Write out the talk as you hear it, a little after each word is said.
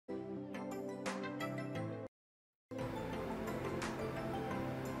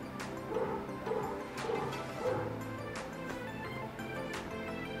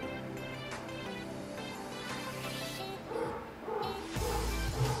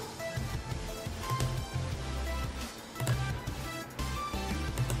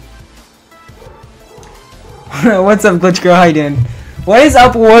What's up, Glitch Girl? How you doing? What is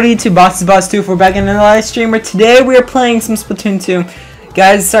up, Woody to Boss 2? We're back in the live stream where today we are playing some Splatoon 2.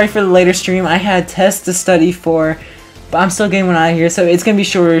 Guys, sorry for the later stream. I had tests to study for, but I'm still getting one out of here, so it's gonna be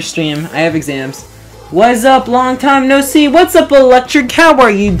shorter stream. I have exams. What's up? Long time no see. What's up, Electric Cow? How are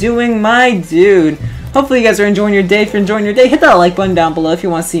you doing, my dude? Hopefully you guys are enjoying your day. If you're enjoying your day, hit that like button down below. If you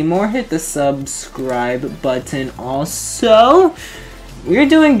want to see more, hit the subscribe button also. We're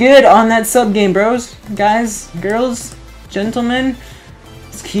doing good on that sub game, bros. Guys, girls, gentlemen,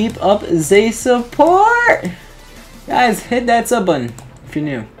 let's keep up the support. Guys, hit that sub button if you're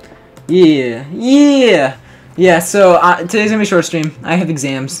new. Yeah, so today's gonna be a short stream. I have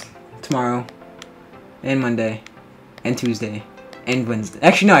exams tomorrow and Monday and Tuesday and Wednesday.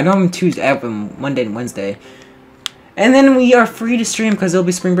 Actually, no, I don't have Tuesday. I have them Monday and Wednesday. And then we are free to stream because it'll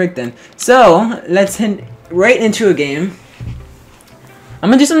be spring break then. So, let's head right into a game. I'm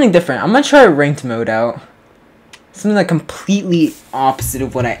gonna do something different. I'm gonna try ranked mode out. Something like completely opposite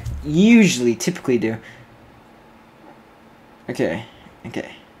of what I typically do. Okay.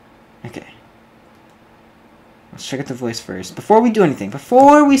 Let's check out the voice first. Before we do anything,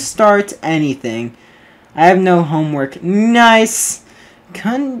 before we start anything, I have no homework. Nice.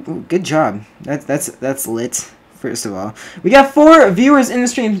 Good job. That's lit. First of all, we got 4 viewers in the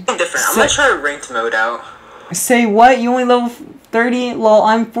stream. Different. I'm gonna try ranked mode out. Say what? You only level 30? Lol,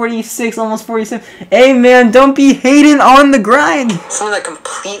 I'm 46, almost 47. Hey man, don't be hating on the grind. Something like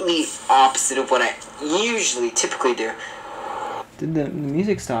completely opposite of what I typically do. Did the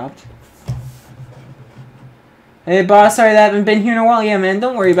music stopped? Hey boss, sorry that I haven't been here in a while. Yeah man,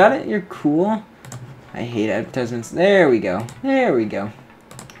 don't worry about it. You're cool. I hate advertisements. There we go.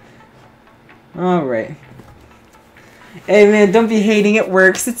 Alright. Hey man, don't be hating, it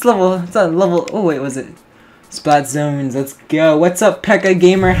works. It's on level, oh wait, was it? Splat zones, let's go. What's up, Pekka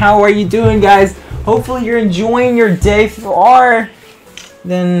Gamer? How are you doing, guys? Hopefully you're enjoying your day. If you are,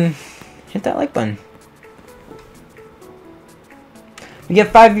 then hit that like button. We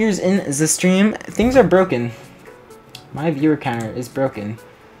get 5 viewers in the stream. Things are broken. My viewer counter is broken.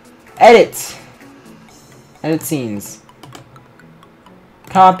 Edit scenes.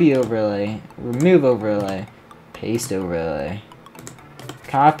 Copy overlay. Remove overlay. Paste overlay.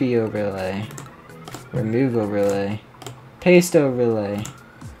 Copy overlay. Remove overlay. Paste overlay.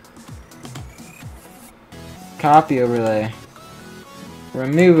 Copy overlay.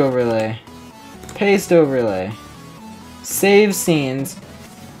 Remove overlay. Paste overlay. Save scenes.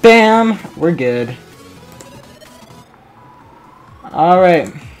 Bam! We're good.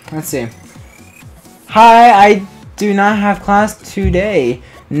 Alright. Let's see. Hi, I do not have class today.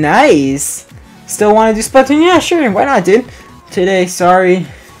 Nice! Still want to do Splatoon? Yeah, sure. Why not, dude? Today, sorry.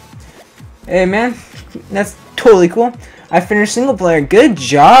 Hey, man. That's totally cool. I finished single player. Good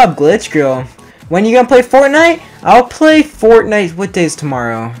job, Glitch Girl. When you gonna play Fortnite? I'll play Fortnite. What day is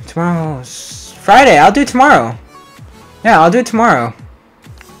tomorrow? Tomorrow's Friday. I'll do it tomorrow. Yeah, I'll do it tomorrow.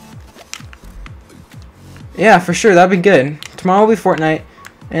 Yeah, for sure. That'll be good. Tomorrow will be Fortnite.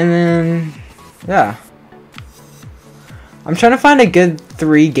 And then, yeah. I'm trying to find a good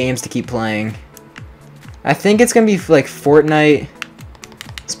 3 games to keep playing. I think it's gonna be like Fortnite,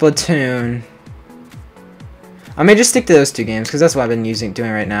 Splatoon. I may just stick to those 2 games because that's what I've been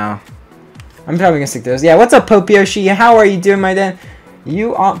doing right now. I'm probably gonna stick to those. Yeah, what's up, Pope Yoshi? How are you doing, my dad?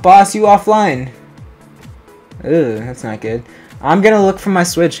 You boss, you offline. Ugh, that's not good. I'm gonna look for my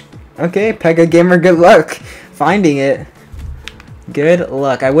Switch. Okay, Pekka Gamer, good luck finding it. Good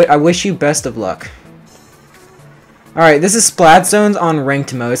luck. I wish you best of luck. Alright, this is Splat Zones on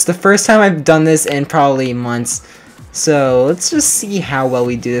ranked mode. It's the first time I've done this in probably months. So, let's just see how well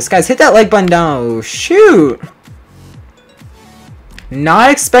we do this. Guys, hit that like button down. Oh, shoot!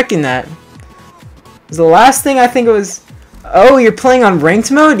 Not expecting that. The last thing I think it was... Oh, you're playing on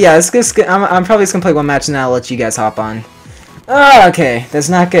ranked mode? Yeah, I'm probably just gonna play one match and then I'll let you guys hop on. Oh, okay. That's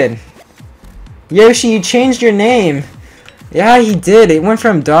not good. Yoshi, you changed your name. Yeah, he did. It went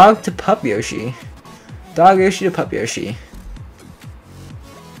from Dog to Pup Yoshi. Dog Yoshi to Pup Yoshi.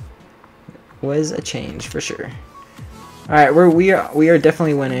 Was a change, for sure. Alright, we are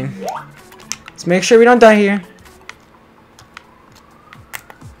definitely winning. Let's make sure we don't die here.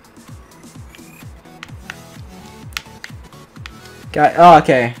 Oh,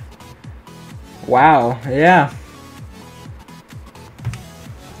 okay. Wow, yeah.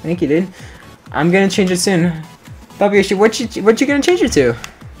 Thank you, dude. I'm gonna change it soon. Pup Yoshi, what you gonna change it to?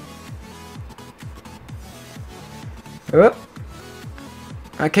 Oh.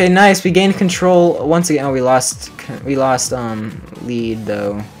 Okay, nice. We gained control once again. Oh, we lost lead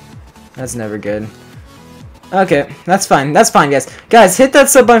though. That's never good. Okay, that's fine. That's fine, guys. Guys, hit that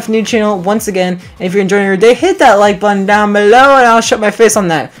sub button for new channel once again. And if you're enjoying your day, hit that like button down below, and I'll shut my face on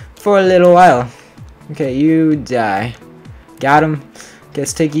that for a little while. Okay, you die. Got him.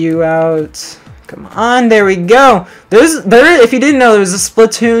 Let's take you out. Come on, there we go. If you didn't know, there's a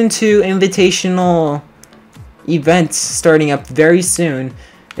Splatoon 2 invitational event starting up very soon.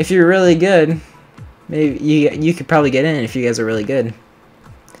 If you're really good, maybe you could probably get in if you guys are really good.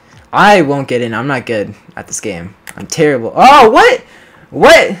 I won't get in. I'm not good at this game. I'm terrible. Oh, what?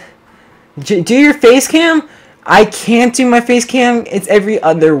 What? Do your face cam? I can't do my face cam. It's every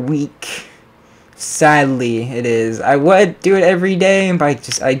other week. Sadly, it is. I would do it every day,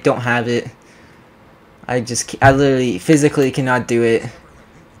 but I don't have it. I literally physically cannot do it.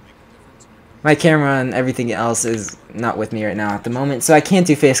 My camera and everything else is not with me right now at the moment, so I can't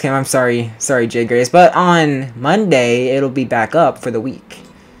do face cam. I'm sorry. Sorry, J Grace. But on Monday, it'll be back up for the week.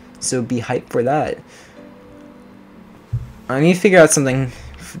 So be hyped for that. I need to figure out something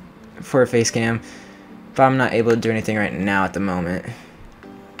for a face cam, but I'm not able to do anything right now at the moment.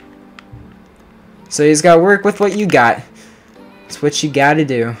 So you just gotta work with what you got. It's what you gotta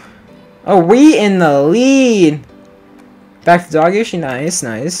do. Oh, we in the lead! Back to Doggish. Nice,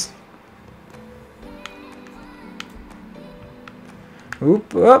 nice.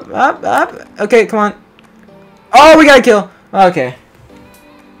 Oop, up. Okay, come on. Oh, we got a kill. Okay.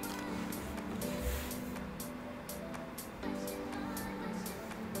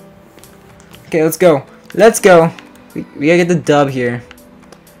 Okay, let's go. Let's go. We gotta get the dub here.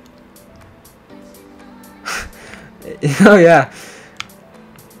 Oh, yeah.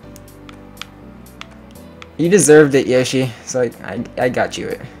 You deserved it, Yoshi. So I got you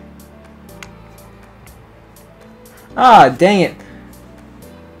it. Ah, dang it.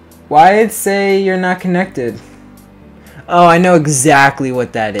 Why did it say you're not connected? Oh, I know exactly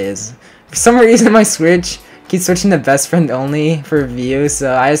what that is. For some reason, my Switch keeps switching to best friend only for view,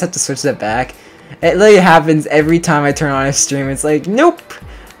 so I just have to switch that back. It literally happens every time I turn on a stream. It's like, nope,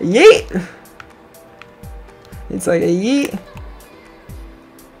 yeet. It's like a yeet.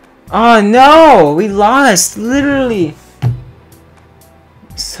 Oh no, we lost, literally.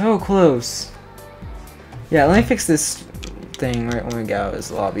 So close. Yeah, let me fix this thing right when we get out of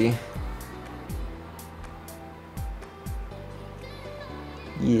this lobby.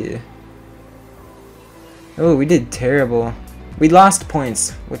 Yeah. Oh, we did terrible. We lost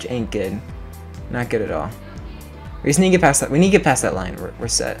points, which ain't good. Not good at all. We just need to get past that. We need to get past that line. We're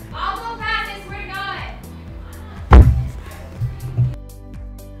set. I'll go past it, swear to God.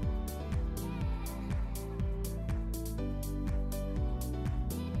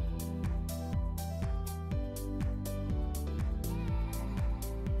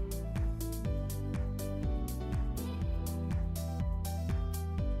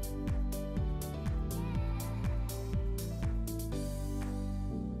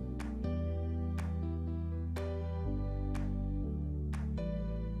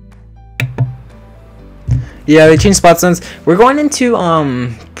 Yeah, they changed spot zones. We're going into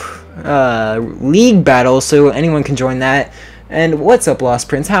league battle, so anyone can join that. And what's up, Lost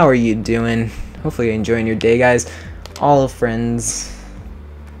Prince? How are you doing? Hopefully you're enjoying your day, guys. All friends,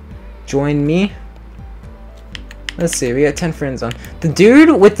 join me. Let's see, we got 10 friends on. The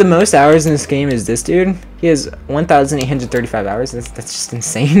dude with the most hours in this game is this dude. He has 1,835 hours. That's just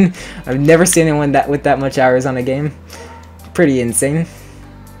insane. I've never seen anyone with that much hours on a game. Pretty insane.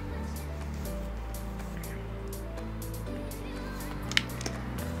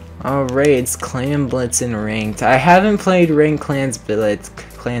 Alright, it's Clan Blitz and Ranked. I haven't played Ranked Clan Blitz.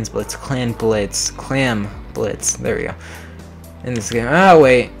 There we go. In this game. Oh,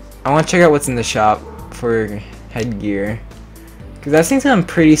 wait. I want to check out what's in the shop for headgear. Because I've seen some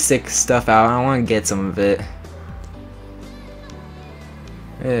pretty sick stuff out. I want to get some of it.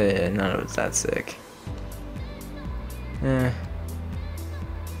 None of it's that sick. No,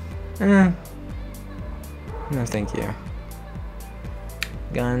 thank you.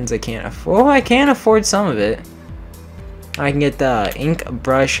 Guns I can't afford. Oh, I can afford some of it. I can get the ink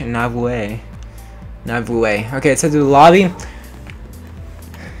brush Navue. Okay, let's head to the lobby.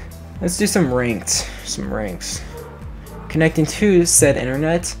 Let's do some ranks. Connecting to said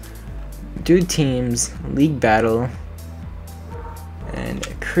internet. Do teams, league battle, and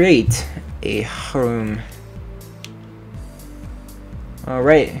create a room.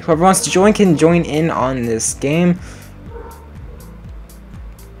 Alright, whoever wants to join can join in on this game.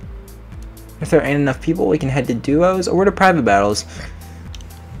 If there ain't enough people, we can head to duos or to private battles.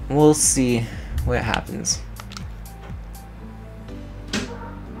 We'll see what happens.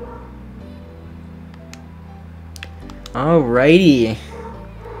 Alrighty.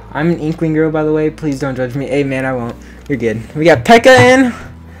 I'm an Inkling girl, by the way. Please don't judge me. Hey, man, I won't. You're good. We got Pekka in.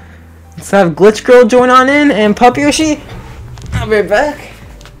 Let's have Glitch Girl join on in, and Puppy Yoshi. I'll be right back.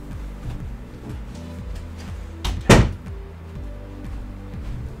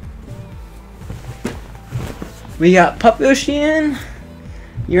 We got Puppy Yoshi in.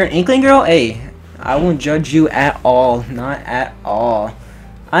 You're an Inkling girl? Hey, I won't judge you at all. Not at all.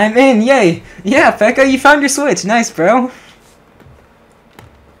 I'm in. Yay. Yeah, Pekka, you found your Switch. Nice, bro.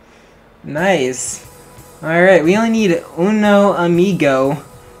 Nice. Alright, we only need uno amigo.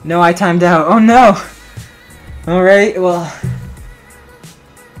 No, I timed out. Oh no! Alright, well.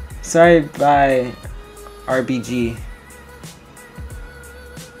 Sorry, bye, RBG.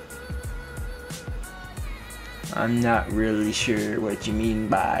 I'm not really sure what you mean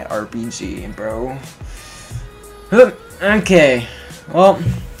by RPG, bro. Okay, well.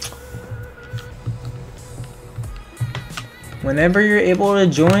 Whenever you're able to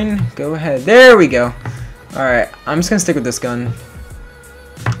join, go ahead. There we go. Alright, I'm just gonna stick with this gun.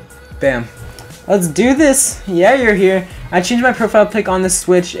 Bam. Let's do this. Yeah, you're here. I changed my profile pic on the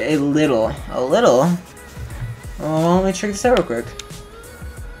Switch a little. A little? Oh, let me check this out real quick.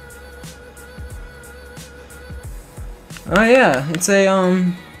 Oh yeah, it's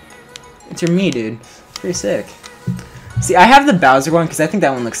your me, dude. It's pretty sick. See, I have the Bowser one because I think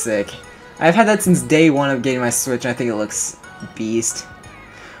that one looks sick. I've had that since day one of getting my Switch, and I think it looks beast.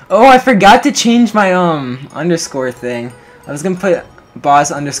 Oh, I forgot to change my underscore thing. I was gonna put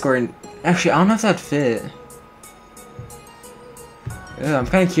boss underscore. Actually, I don't know if that'd fit. Ugh, I'm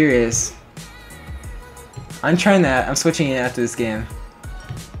kind of curious. I'm trying that. I'm switching it after this game.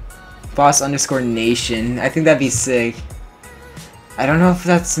 Boss underscore nation. I think that'd be sick. I don't know if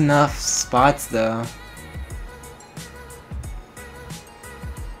that's enough spots though.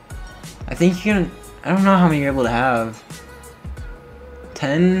 I think you can. I don't know how many you're able to have.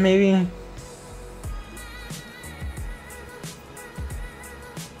 10 maybe?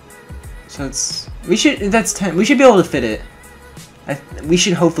 So that's 10. We should be able to fit it. We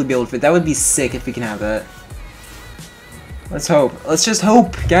should hopefully be able to fit. That would be sick if we can have that. Let's hope. Let's just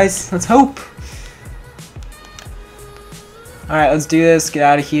hope, guys. Let's hope. Alright, let's do this. Get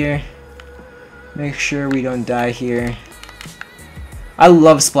out of here. Make sure we don't die here. I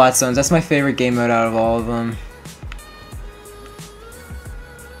love Splatoon. That's my favorite game mode out of all of them.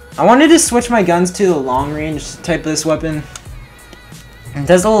 I wanted to switch my guns to the long range type of this weapon. It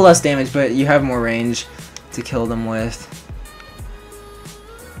does a little less damage, but you have more range to kill them with.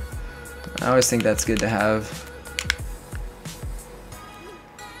 I always think that's good to have.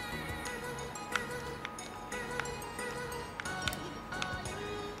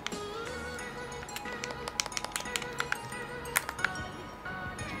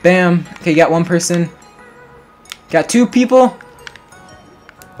 Bam. Okay, got one person. Got two people.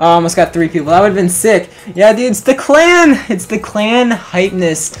 Oh, almost got 3 people. That would have been sick. Yeah, dude, it's the clan! It's the clan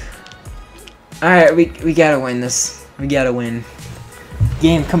hypeness. Alright, we gotta win this. We gotta win.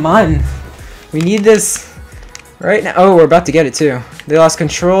 Game, come on. We need this right now. Oh, we're about to get it too. They lost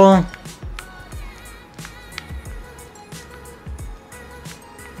control.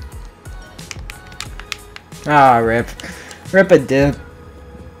 Ah, rip. Rip a dip.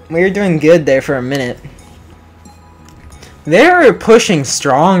 We were doing good there for a minute. They're pushing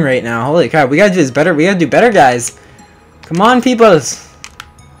strong right now. Holy crap, we gotta do this better. We gotta do better, guys. Come on, peoples.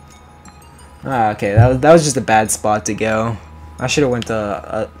 Ah, okay, that was just a bad spot to go. I should have went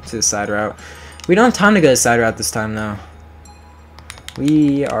to the side route. We don't have time to go to the side route this time, though.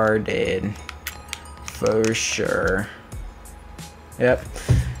 We are dead. For sure. Yep.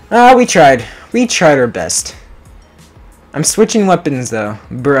 We tried. We tried our best. I'm switching weapons, though.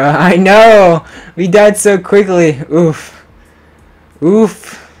 Bruh, I know! We died so quickly. Oof.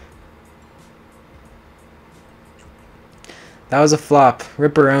 Oof. That was a flop.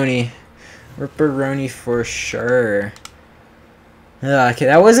 Ripperoni. Ripperoni for sure. Okay,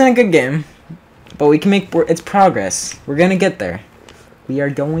 that wasn't a good game. But we can make... It's progress. We're gonna get there. We are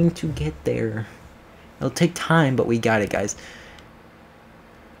going to get there. It'll take time, but we got it, guys.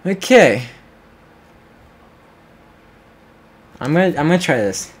 Okay. I'm gonna try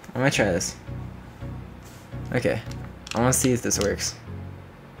this. I'm gonna try this. Okay. I want to see if this works.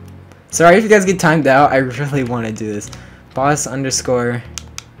 Sorry if you guys get timed out. I really want to do this. Boss underscore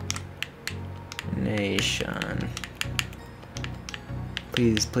nation.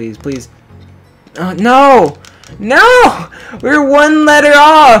 Please, please, please. Oh, no! No! We're one letter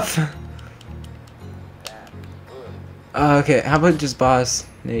off! Okay, how about just boss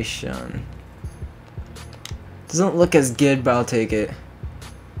nation? Doesn't look as good, but I'll take it.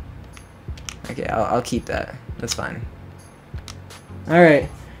 Okay, I'll keep that. That's fine. Alright.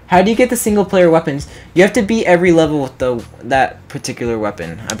 How do you get the single player weapons? You have to beat every level with that particular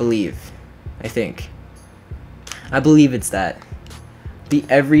weapon, I believe. I think. I believe it's that.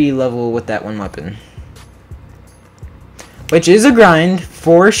 Beat every level with that one weapon. Which is a grind,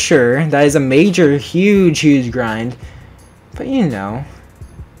 for sure. That is a major, huge grind. But you know,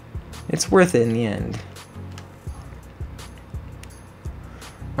 it's worth it in the end.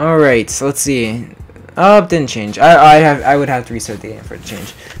 Alright, so let's see. Oh, it didn't change. I would have to restart the game for it to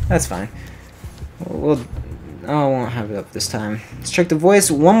change. That's fine. I won't have it up this time. Let's check the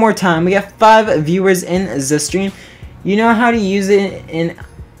voice one more time. We got 5 viewers in the stream. You know how to use it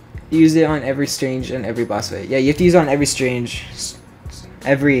on every stage and every boss fight. Yeah, you have to use it on every stage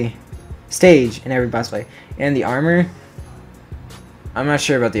and every boss fight. And the armor, I'm not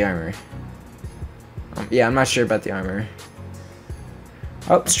sure about the armor. Yeah, I'm not sure about the armor.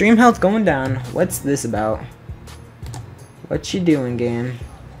 Oh, stream health going down. What's this about? What you doing, game?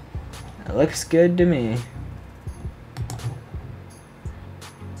 It looks good to me.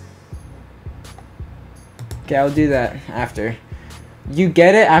 Okay, I'll do that after. You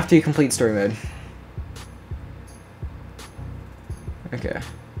get it after you complete story mode. Okay.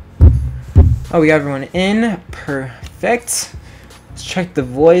 Oh, we got everyone in. Perfect. Let's check the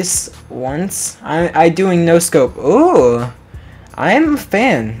voice once. I doing no scope. Ooh. I'm a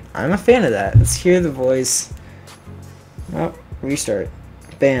fan. I'm a fan of that. Let's hear the voice. Oh, restart.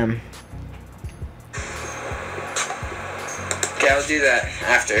 Bam. Okay, I'll do that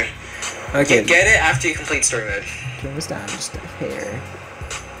after. Okay. You get it after you complete story mode. Turn this down just a hair.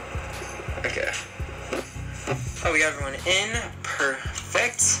 Okay. Oh, we got everyone in.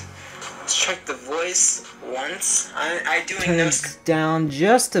 Perfect. Let's check the voice once. I doing turn it down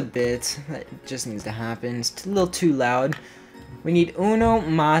just a bit. That just needs to happen. It's a little too loud. We need uno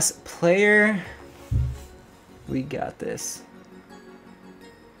más player. We got this.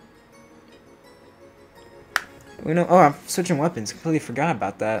 Uno. Oh, I'm switching weapons. Completely forgot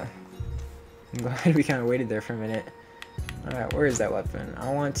about that. I'm glad we kind of waited there for a minute. Alright, where is that weapon?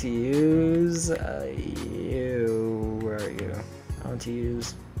 I want to use you. Where are you? I want to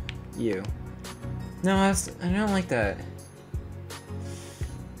use you. No, I don't like that.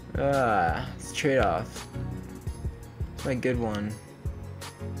 It's a trade-off. It's my good one.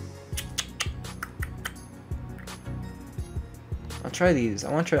 I'll try these.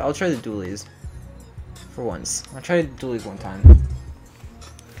 I'll try the dualies. For once. I'll try the dualies one time.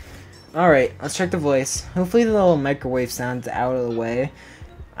 Alright, let's check the voice. Hopefully the little microwave sound's out of the way.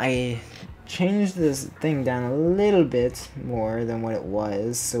 I changed this thing down a little bit more than what it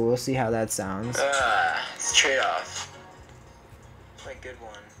was, so we'll see how that sounds. It's trade-off. My good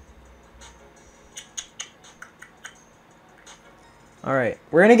one. Alright,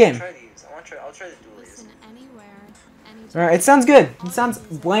 we're in a game. I'll try the dualies. Alright, it sounds good. It sounds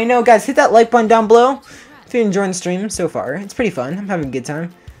bueno. Guys, hit that like button down below if you're enjoying the stream so far. It's pretty fun. I'm having a good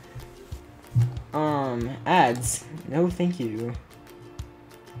time. Ads. No, thank you.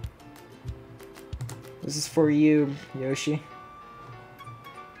 This is for you, Yoshi.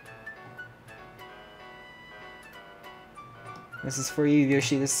 This is for you,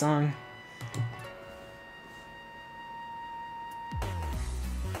 Yoshi, this song.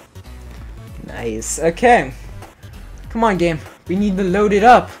 Nice. Okay. Come on, game. We need to load it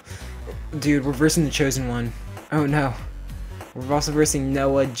up. Dude, we're versing the Chosen One. Oh, no. We're also versing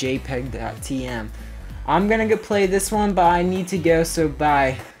Noah JPEG.tm. I'm gonna go play this one, but I need to go, so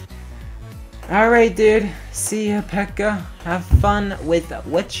bye. Alright, dude. See ya, Pekka. Have fun with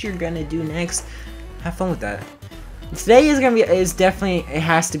what you're gonna do next. Have fun with that. Today is definitely, it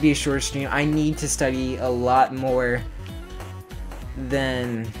has to be a short stream. I need to study a lot more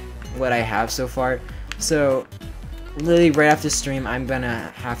than what I have so far. So, literally right after stream, I'm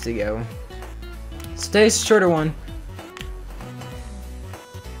gonna have to go. Today's a shorter one.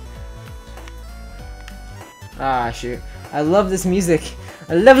 Ah, shoot. I love this music.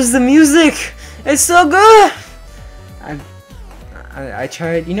 I love the music! It's so good! I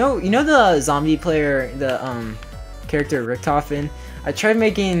tried, you know the zombie player, the character Richtofen? I tried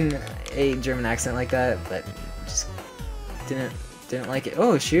making a German accent like that, but just didn't like it.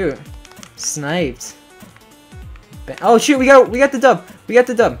 Oh shoot. Sniped. Oh shoot, we got the dub. We got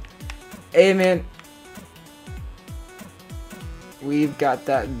the dub. Hey man. We've got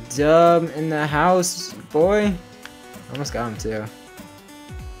that dub in the house, boy. Almost got him too.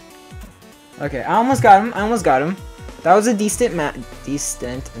 Okay, I almost got him. That was a decent match.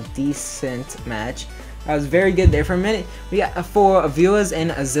 That was very good there for a minute. We got 4 viewers in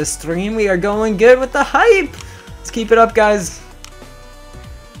the stream. We are going good with the hype. Let's keep it up, guys.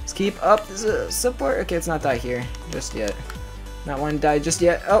 Let's keep up the support. Okay, it's not that here just yet. Not one died just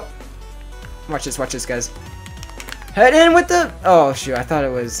yet. Oh, watch this, guys. Head in with the. Oh shoot! I thought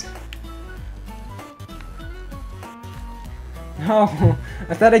it was. No,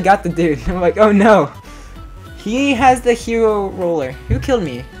 I thought I got the dude. I'm like, oh no. He has the hero roller. Who killed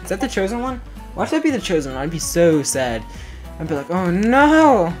me? Is that the chosen one? Watch that be the chosen one. I'd be so sad. I'd be like, oh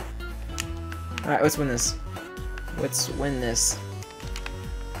no. Alright, let's win this. Let's win this.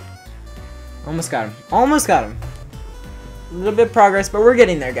 Almost got him. Almost got him. A little bit of progress, but we're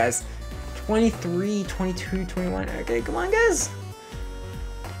getting there, guys. 23, 22, 21. Okay, come on, guys.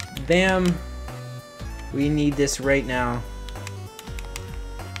 Bam. We need this right now.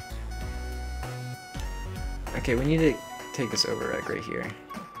 Okay, we need to take this over like right here.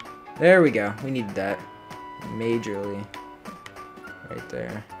 There we go. We need that majorly. Right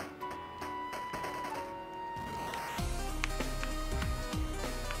there.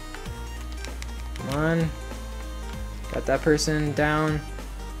 Come on. Got that person down.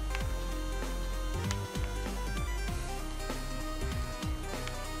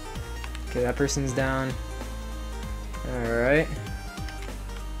 Okay, that person's down. Alright.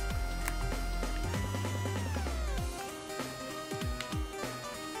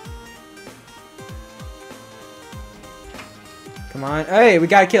 Come on. Hey, we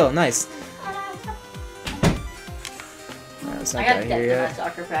got a kill. Nice. I got decked in my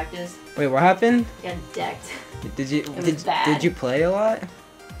soccer practice. Wait, what happened? I got decked. Did you play a lot?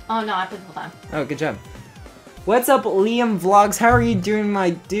 Oh no, I played the whole time. Oh, good job. What's up, Liam Vlogs? How are you doing,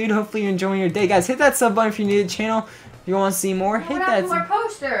 my dude? Hopefully you're enjoying your day. Guys, hit that sub button if you're new to the channel. If you want to see more, hit that our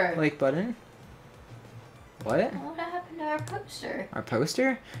poster? like button. What? What happened to our poster? Our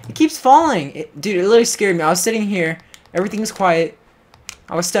poster? It keeps falling. Dude, it literally scared me. I was sitting here. Everything's quiet.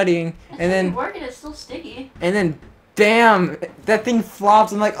 I was studying. And then working, it's still sticky. And then, bam! That thing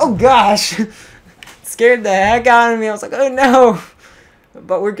flops. I'm like, oh gosh! Scared the heck out of me. I was like, oh no!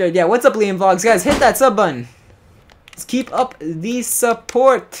 But we're good. Yeah, what's up, Liam Vlogs? Guys, hit that sub button. Let's keep up the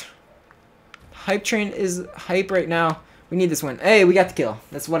support. Hype train is hype right now. We need this one. Hey, we got the kill.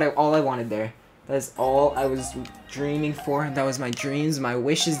 That's what all I wanted there. That's all I was dreaming for. That was my dreams, my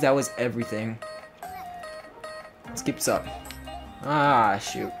wishes. That was everything. Let's keep this up. Ah,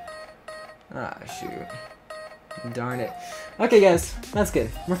 shoot. Ah, shoot. Darn it. Okay, guys. That's good.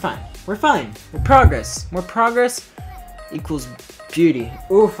 We're fine. We're fine. We're progress. More progress equals beauty.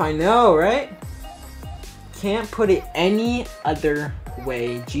 Oof, I know, right? Can't put it any other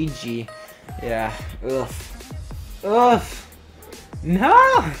way. GG. Yeah. Oof. Oof.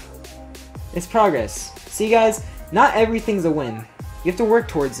 No! It's progress. See, guys? Not everything's a win. You have to work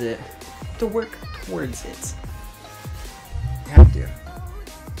towards it. You have to work towards it. You have to.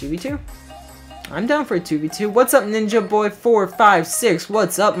 2v2? I'm down for a 2v2. What's up, Ninja Boy 456?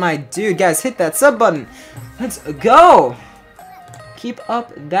 What's up, my dude? Guys, hit that sub button. Let's go! Keep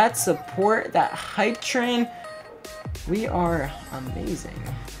up that support, that hype train. We are amazing.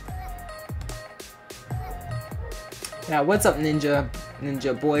 Yeah, what's up,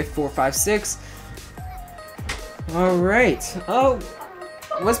 Ninja Boy 456? Alright. Oh,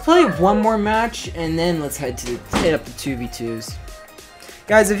 let's play one more match, and then let's hit up the 2v2s.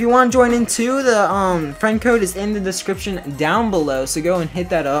 Guys, if you want to join in too, the friend code is in the description down below, so go and hit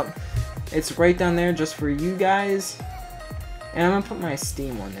that up. It's right down there just for you guys. And I'm gonna put my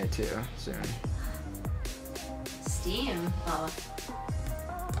Steam one there too soon. Steam? Oh.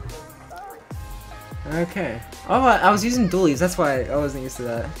 Okay. Oh, I was using dualies. That's why I wasn't used to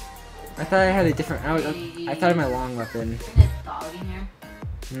that. I thought I had a different. I thought I had my long weapon. Is there a dog in here?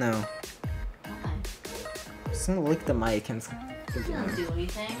 No. Why? Just gonna lick the mic and. It doesn't do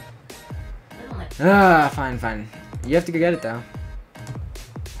anything. It doesn't like. Ah, fine, fine. You have to go get it though.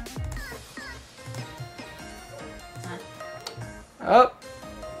 Oh,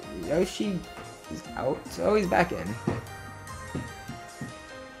 Yoshi is out. Oh, he's back in.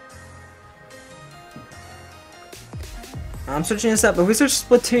 I'm searching this up. If we search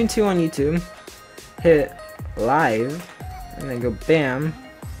Splatoon 2 on YouTube, hit live, and then go bam,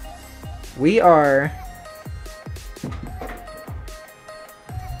 we are.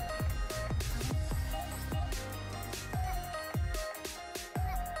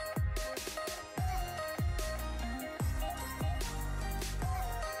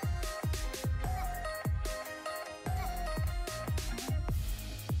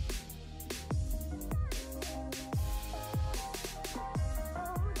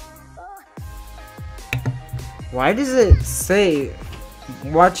 Why does it say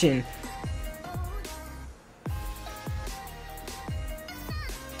watching?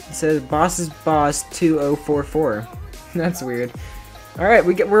 It says boss is boss 2044. That's weird. All right,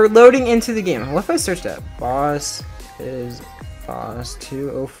 we're loading into the game. What if I search that? Boss is Pause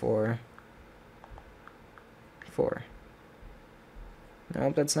 204 4.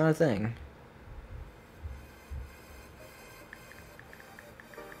 Nope, that's not a thing.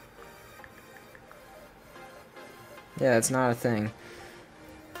 Yeah, it's not a thing.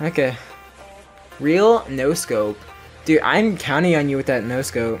 Okay. Real no scope. Dude, I'm counting on you with that no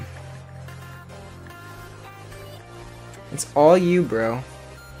scope. It's all you, bro.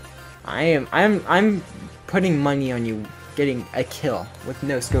 I'm putting money on you getting a kill with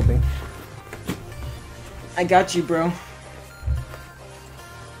no scoping. I got you, bro.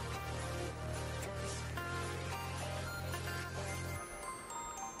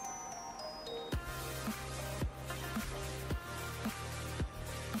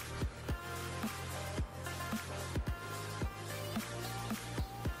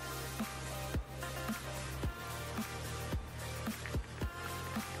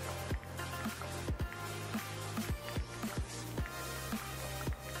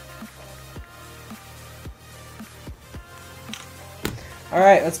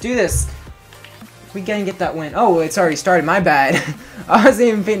 Alright, let's do this. We can get that win. Oh, it's already started. My bad. I wasn't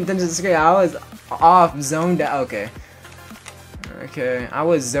even paying attention to the screen. I was off, zoned out. Okay. Okay, I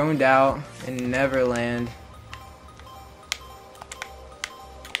was zoned out in Neverland.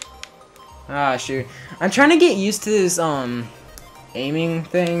 Ah, shoot. I'm trying to get used to this, aiming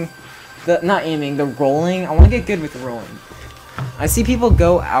thing. Not aiming, the rolling. I want to get good with the rolling. I see people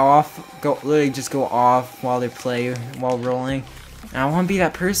go literally just go off while they play, while rolling. And I want to be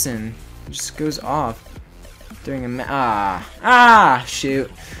that person who just goes off during a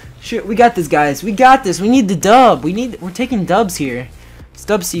shoot. Shoot, we got this, guys. We got this. We need the dub. We're taking dubs here. It's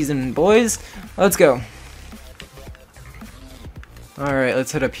dub season, boys. Let's go. Alright,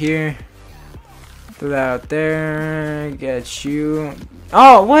 let's head up here. Throw that out there. Get you.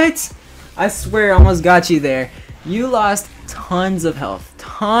 Oh, what? I swear I almost got you there. You lost tons of health.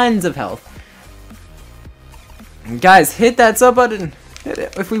 Tons of health. Guys, hit that sub button. Hit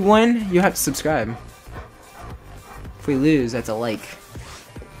it. If we win, you have to subscribe. If we lose, that's a like.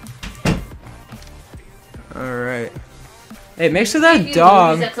 Alright. Hey, make sure that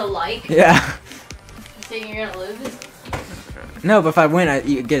dog. That's a like? Yeah. You think you're gonna lose? No, but if I win,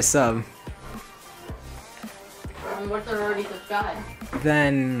 you get a sub. What if they're already subscribed?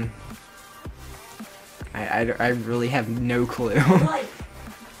 Then I really have no clue.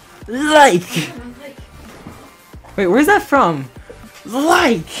 Like. Wait, where's that from?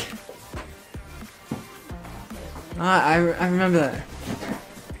 Like. I remember that.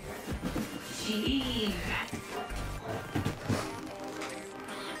 Jeez.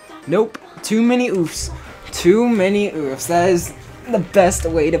 Nope. Too many oofs. Too many oofs. That is the best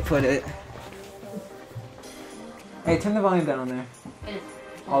way to put it. Hey, turn the volume down on there.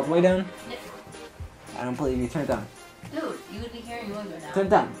 All the way down? Yeah. I don't believe you. Turn it down. Dude, you would be hearing your window now. Turn it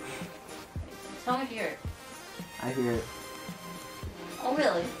down. Tell me if you hear it. I hear it. Oh,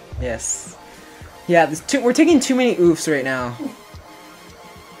 really? Yes. Yeah, we're taking too many oofs right now.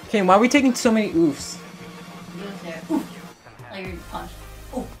 Okay, why are we taking so many oofs? You was there. Like you're punched.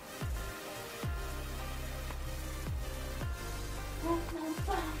 Ooh.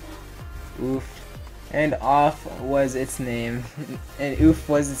 Oof. And off was its name. And oof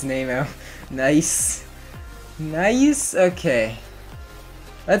was its name. Oh, nice. Nice. Okay.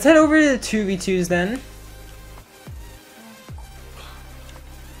 Let's head over to the 2v2s then.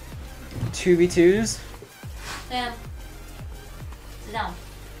 2v2s. Sam. Sit down.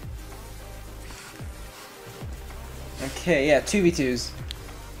 Okay, yeah, 2v2s.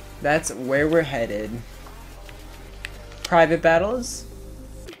 That's where we're headed. Private battles.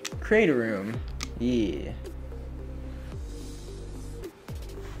 Create a room. Yeah.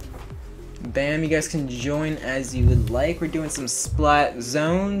 Bam, you guys can join as you would like. We're doing some splat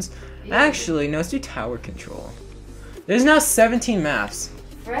zones. Actually, no, let's do tower control. There's now 17 maps.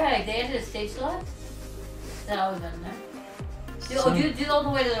 Frag, they added a stage select? That always been there. Do all the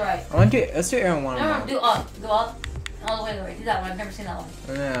way to the right. I want to do, let's do Aaron 1 No, do up. Go up. All the way to the right. Do that one. I've never seen that one.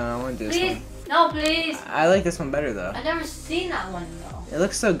 No, I want to do this Please. one. No, please. I like this one better though. I've never seen that one though. It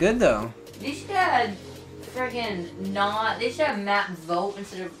looks so good though. They should have friggin' not. They should have map vote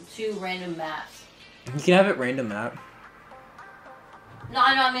instead of 2 random maps. You can have it random map. No,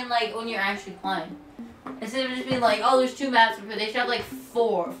 I know. I mean like when you're actually playing. Instead of just being like, oh, there's 2 maps, but they should have like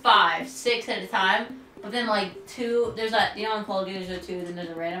 4, 5, 6 at a time. But then like 2, there's that, you know, in Call of Duty there's a 2, then there's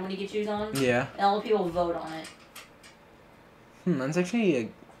a random one you can choose on. Yeah. And all the people vote on it. That's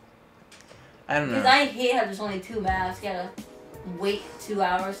actually I don't know. Because I hate how there's only 2 maps. You gotta wait 2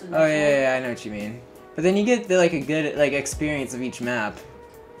 hours for the Oh next one. yeah, I know what you mean. But then you get like a good experience of each map.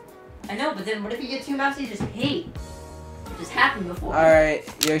 I know, but then what if you get 2 maps you just hate? This happened before. Alright,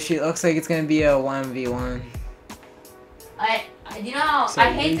 Yoshi, it looks like it's gonna be a 1v1. You know how So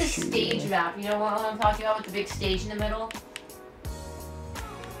I hate the Yoshi. stage map. You know what I'm talking about with the big stage in the middle?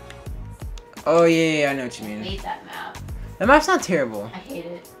 Oh, yeah, I know what you I mean. hate that map. The map's not terrible. I hate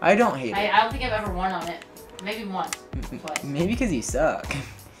it. I don't hate it. I don't think I've ever won on it. Maybe once. Twice. Maybe because you suck.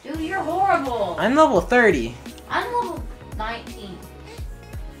 Dude, you're horrible. I'm level 30. I'm level 19.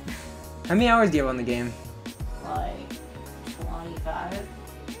 How many hours do you have on the game? Like 25.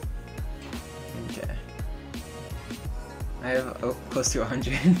 Okay. I have close to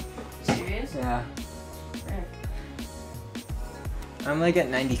 100. Serious? Yeah. Right. I'm like at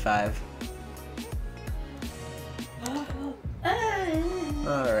 95.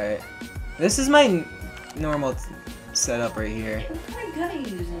 Alright. This is my normal setup right here. What kind of gun are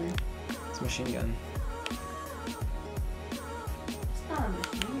you using? It's a machine gun. It's not a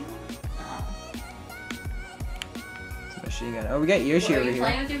machine gun. No. It's a machine gun. Oh, we got Yoshi Are over you here.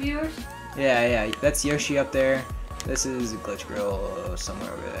 playing with your viewers? Yeah. That's Yoshi up there. This is Glitch Girl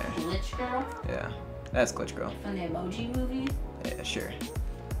somewhere over there. Glitch Girl? Yeah. That's Glitch Girl. From the Emoji Movie? Yeah, sure.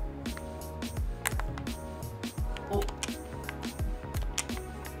 Oh.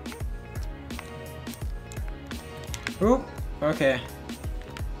 Oop. Okay.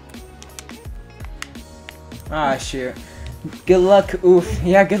 Ah, shoot. Good luck, oof.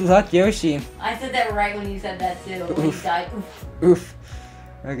 Yeah, good luck, Yoshi. I said that right when you said that too. When you Oof. died. Oof. Oof.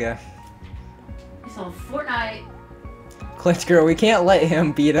 Okay. So Fortnite. Glitch Girl, we can't let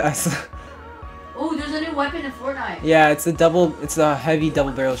him beat us. Oh, there's a new weapon in Fortnite. Yeah, it's a heavy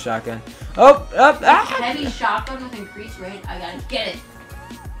double barrel shotgun. Oh, up, ah! Heavy shotgun with increased range. I gotta get it.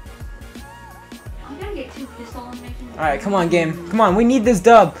 I'm gonna get 2 pistol eliminations. Alright, come on, game. Come on, we need this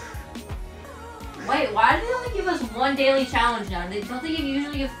dub. Wait, why do they only give us 1 daily challenge now? Don't they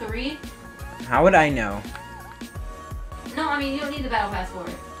usually give 3? How would I know? No, I mean, you don't need the battle pass for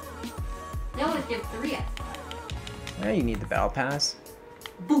it. They always give 3 at. Yeah, you need the battle pass.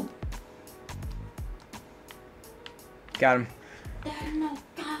 Boom. Got him. There's no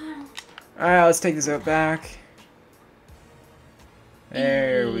gun. Alright, let's take this out back.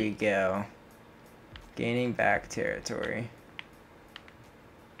 There we go. Gaining back territory.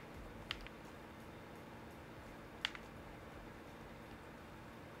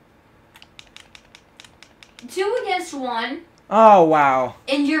 Two against 1, Oh, wow.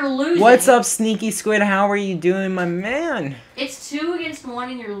 and you're losing. What's up, Sneaky Squid? How are you doing, my man? It's 2 against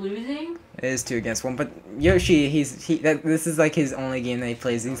 1 and you're losing? It is 2 against 1, but Yoshi, this is like his only game that he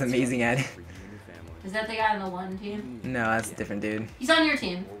plays. He's amazing at it. Is that the guy on the 1 team? No, that's a different dude. He's on your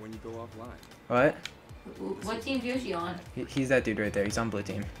team. Or when you go offline. What? What team's Yoshi on? He's that dude right there. He's on blue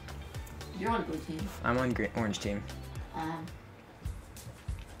team. You're on blue team. I'm on orange team. I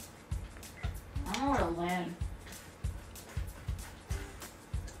don't know where to land.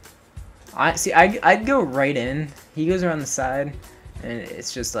 I'd go right in. He goes around the side, and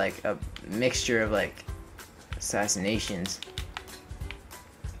it's just like a mixture of like assassinations.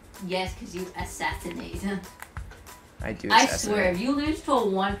 Yes, because you assassinate. I do. I Assassinate. swear, if you lose to a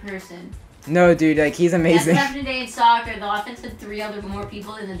 1 person, No, dude, like he's amazing. that's happened today in soccer. The offense had 3 other more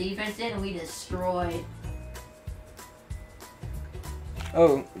people than the defense did, and we destroyed.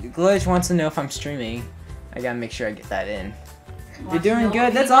 Oh, Glitch wants to know if I'm streaming. I gotta make sure I get that in. Wants You're to doing know- good.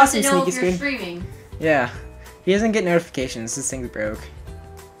 he That's wants to awesome, know Sneaky if you're Squid. streaming. Yeah, he doesn't get notifications. This thing's broke.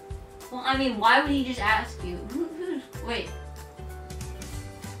 Well, I mean, why would he just ask you? Wait.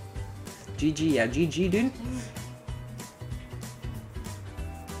 GG, yeah, GG, dude.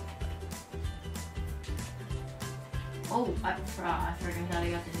 Oh, I forgot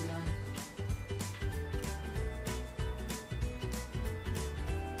I got the new gun.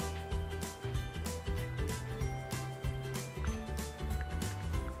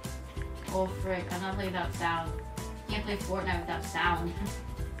 Oh frick, I'm not playing without sound. Can't play Fortnite without sound.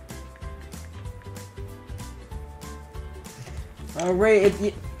 Alright,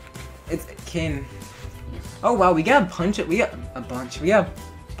 it's Kin. Oh wow, we got a bunch of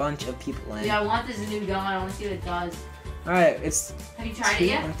people in. Yeah, I want this new gun. I want to see what it does. Alright, it's Have you tried it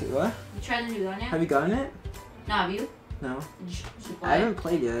yet? What? You tried the new gun yet? Have you gotten it? No, have you? No. Did you play? I haven't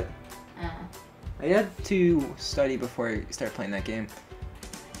played yet. Uh, I had to study before I start playing that game.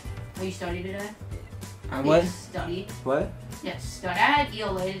 oh, you studied today? What? Study. What? Yes, study. I had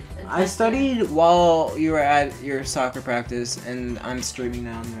ELA. I studied while you were at your soccer practice, and I'm streaming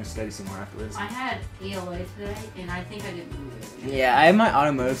now. I'm gonna study some more afterwards. I had ELA today, and I think I did really Yeah, I have my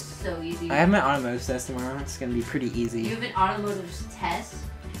automotive. so easy. I have my automotive test tomorrow. It's gonna be pretty You easy. have an automotive test?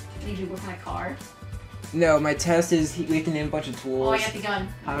 Did you work on my car? No, my test is we have to name a bunch of Oh, I tools. got the gun.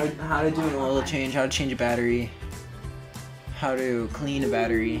 How to do an oil change, how to change a battery. how to clean a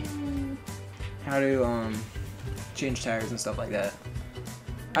battery, how to change tires and stuff like that.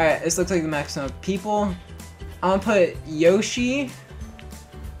 Alright, this looks like the maximum of people. I'm gonna put Yoshi.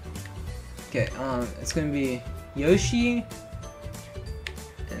 Okay, it's gonna be Yoshi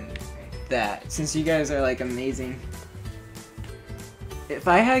and that, since you guys are like amazing. If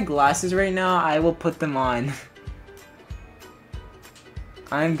I had glasses right now, I will put them on.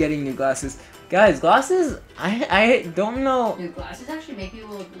 I'm getting new glasses. Guys, glasses, I don't know. Dude, glasses actually make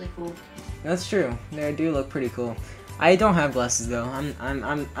people look really cool. That's true. They do look pretty cool. I don't have glasses though. I'm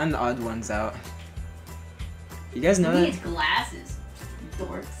the odd ones out. You guys know He that? needs glasses,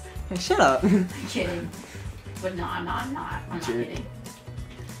 dorks. Hey, shut up. I'm kidding. But no, I'm not. I'm not Sure. kidding.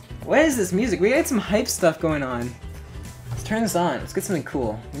 What is this music? We got some hype stuff going on. Let's turn this on. Let's get something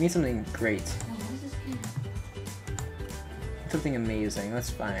cool. We need something great. Oh, what is this game? Something amazing. Let's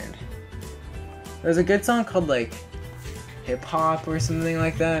find. There's a good song called like hip hop or something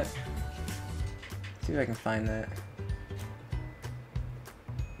like that. See if I can find that.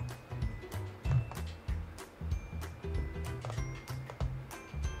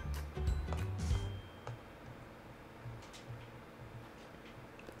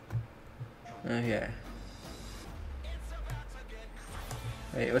 Okay.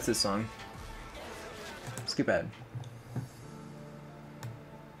 Wait, what's this song? Skip ahead.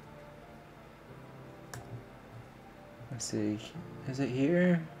 Let's see. Is it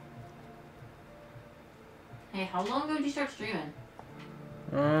here? Hey, how long ago did you start streaming?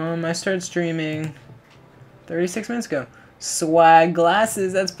 I started streaming 36 minutes ago. Swag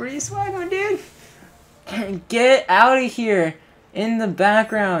glasses. That's pretty swag, my dude. Get out of here in the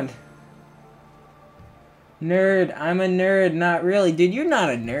background. Nerd. I'm a nerd. Not really. Dude, you're not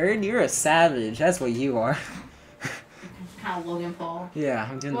a nerd. You're a savage. That's what you are. Kind of Logan Paul. Yeah,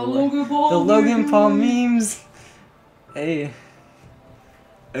 I'm doing Well, the Logan Paul the Logan memes. Paul memes. Hey.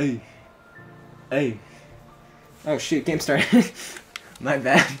 Hey. Hey. Oh shoot, game started. My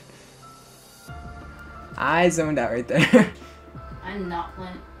bad. I zoned out right there. I'm not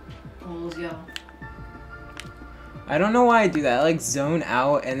playing. Oh, let's go. I don't know why I do that. I like zone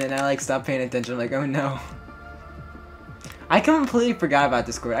out and then I like stop paying attention. I'm like, oh no. I completely forgot about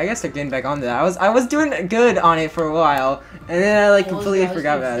Discord. I guess they're getting back on that. I was doing good on it for a while, and then I like Oh, let's completely go.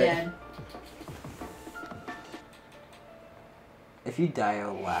 forgot This about dude's it. dead. If you die,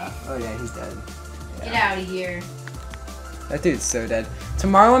 I'll laugh. Oh yeah, he's dead. Get out of here. That dude's so dead.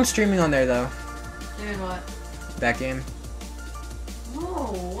 Tomorrow I'm streaming on there though. Doing what? That game.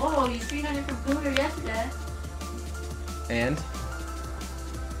 Whoa, you streamed on your computer yesterday. And?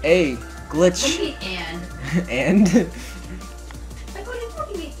 Hey, What glitch. do you mean, and? And? Like, what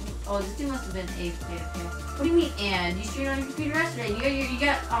do you mean? Oh, this dude must have been AFK. What do you mean, and? You streamed on your computer yesterday. You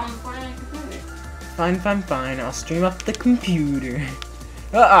got Fortnite on your computer. Fine. I'll stream off the computer.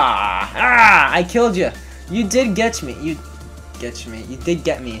 I killed you. You did get me. You did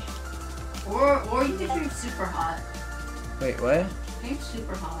get me. Or you could stream super hot. Wait, what? Stream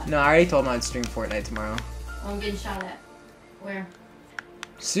super hot. No, I already told him I'd stream Fortnite tomorrow. Oh, I'm getting shot at. Where?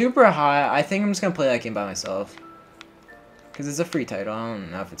 Super hot. I think I'm just gonna play that game by myself. Cause it's a free title. I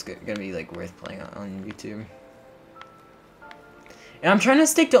don't know if it's gonna be like worth playing on YouTube. And I'm trying to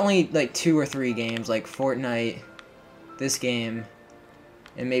stick to only like 2 or 3 games, like Fortnite, this game,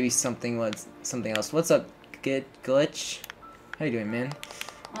 and maybe something else. What's up, Glitch? How you doing, man?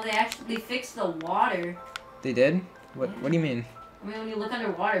 Oh, they fixed the water. They did? What do you mean? I mean, when you look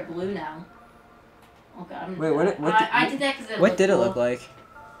underwater, blue now. Oh god. Wait, I did that because what did it look like?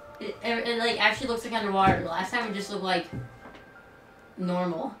 It like actually looks like underwater. The last time it just looked like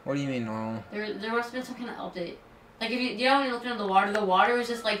normal. What do you mean normal? There must have been some kind of update. Like if you know when you're looking at the water was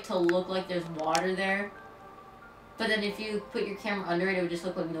just like to look like there's water there. But then if you put your camera under it, it would just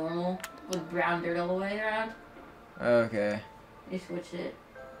look like normal with brown dirt all the way around. Okay. They switched it.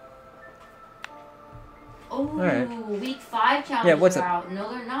 Oh, Alright. week 5 challenges Yeah, what's are up? out. No,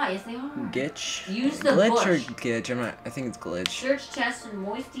 they're not. Yes, they are. Glitch? Use the Glitch bush. or glitch? I'm not. I think it's glitch. Search chest and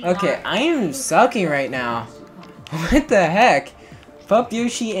moisty. Okay, I am sucking right now. What the heck? Pup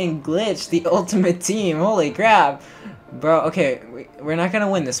Yoshi and Glitch, the ultimate team. Holy crap. Bro, okay, we're not gonna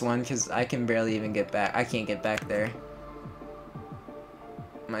win this one because I can barely even get back. I can't get back there.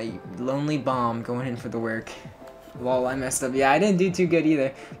 My lonely bomb going in for the work. Lol, I messed up. Yeah, I didn't do too good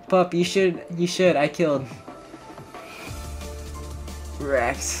either. Pup, you should. I killed.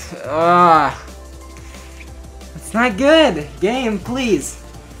 Rex. Ah. It's not good. Game, please.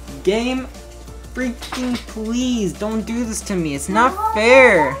 Game, freaking please. Don't do this to me. It's not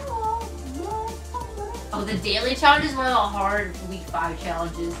fair. Oh, the daily challenge is one of the hard week 5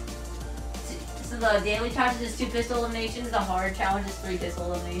 challenges. So the daily challenge is 2 pistol eliminations. The hard challenge is 3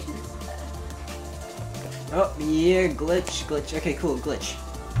 pistol eliminations. Oh, yeah, glitch. Okay, cool, glitch.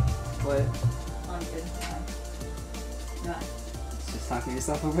 What? I'm good. No. Just talking to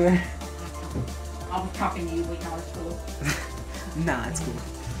yourself over there? I was talking to you, but now it's cool. Nah, it's cool.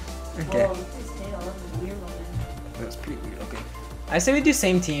 Okay. Whoa, look at his tail. That was weird looking. That was pretty weird looking. I say we do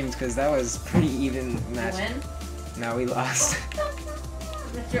same teams because that was pretty even match. You win? No, we lost.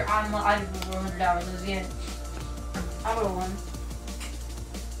 That's your I just $100 this game. I would've won.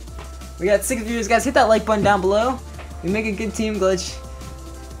 We got 6 viewers, guys. Hit that like button down below. We make a good team, glitch.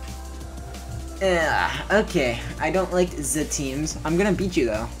 Yeah, okay. I don't like the teams. I'm gonna beat you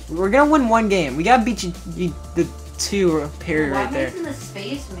though. We're gonna win 1 game. We gotta beat you the 2 pair right there. In the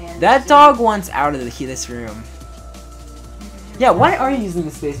space, man? That dog wants out of this room. Yeah, why are you using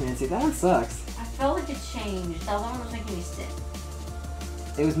the spaceman suit? That one sucks. I felt like it changed. That one was making me sick.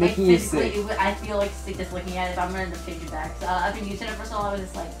 It was Like, making you physically, sick. I feel like sick just looking at it. I'm gonna take it back. So, I've been using it for so long.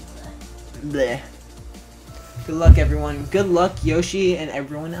 It's like. Bleh. Good luck, everyone. Good luck, Yoshi and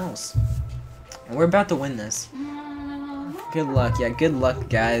everyone else. And we're about to win this. Good luck. Yeah, good luck,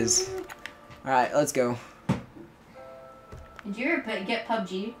 guys. Alright, let's go. Did you ever get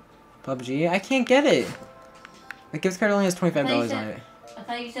PUBG? PUBG? I can't get it. The gift card only has $25 on it. I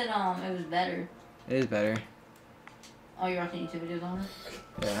thought you said it was better. It is better. Oh, you're watching YouTube videos on it?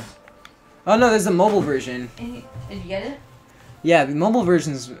 Yeah. Oh no, there's a mobile version. Did you get it? Yeah, the mobile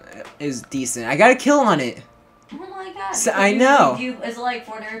version is decent. I got a kill on it. Oh my god. So, I know. Is it like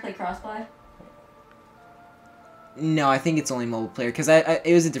Fortnite play crossplay? No, I think it's only mobile player because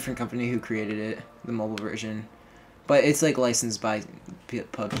it was a different company who created it, the mobile version. But it's like licensed by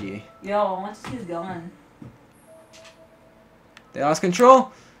PUBG. Yo, I want to see his gun. They lost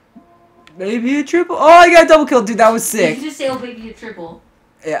control. Maybe a triple. Oh, I got a double kill, dude. That was sick. Did you just say, oh, baby, a triple?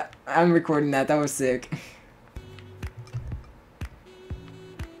 Yeah, I'm recording that. That was sick.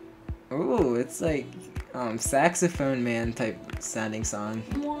 Ooh, it's like saxophone man type sounding song.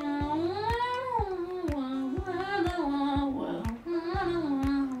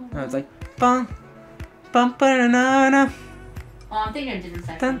 Oh, it's like bum bum ba na na. Oh, I'm thinking of different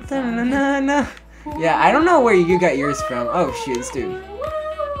Dun, sections. dun, na, na. Yeah, I don't know where you got yours from. Oh shoot, this dude.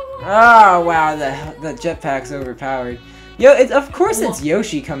 Oh wow, the jetpack's overpowered. Yo, of course it's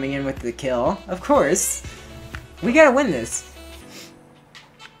Yoshi coming in with the kill. Of course. We gotta win this.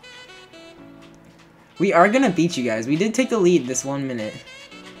 We are gonna beat you guys. We did take the lead this 1 minute.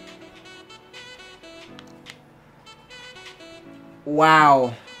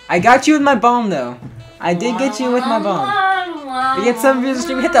 Wow. I got you with my bomb though. I did get you with my bomb. We get 7 views on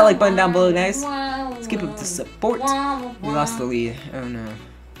stream. Hit that like button down below, guys. Let's keep up the support. We lost the lead. Oh no.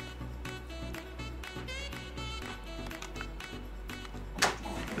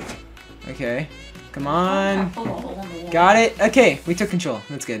 Okay. Come on. Got it. Okay, we took control.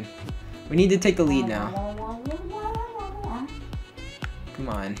 That's good. We need to take the lead now. Come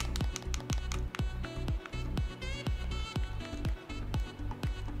on.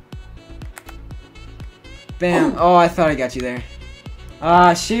 Bam. Oh, I thought I got you there.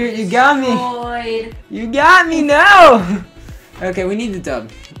 Ah, shoot. You got me. You got me. No. Okay, we need the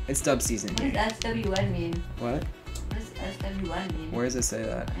dub. It's dub season. What does SWN mean? What? What does SWN mean? Where does it say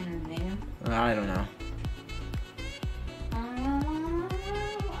that? In her name? I don't know.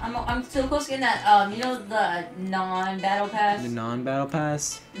 I'm still close to getting that, you know the non-battle pass? The non-battle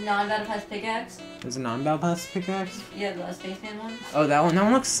pass? Non-battle pass pickaxe? There's a non-battle pass pickaxe? Yeah, the spaceman one. Oh, that one? That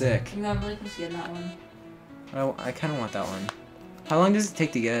one looks sick. You know, I'm really close to getting that one. I kind of want that one. How long does it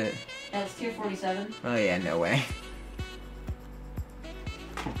take to get it? That's tier 47. Oh yeah, no way.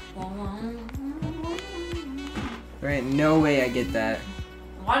 There ain't no way I get that.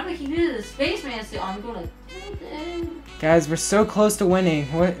 Why do we keep using the spaceman suit? I'm going to... Guys, we're so close to winning.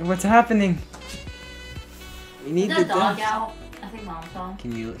 What's happening? We need the dog out. I think Mom saw.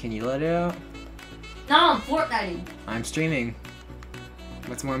 Can you let it out? No, I'm Fortnite. I'm streaming.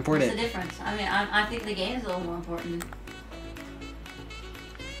 What's more What's important? the difference? I mean, I think the game is a little more important.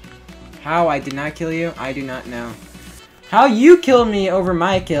 How I did not kill you? I do not know. How you killed me over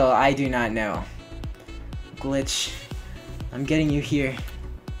my kill? I do not know. Glitch. I'm getting you here.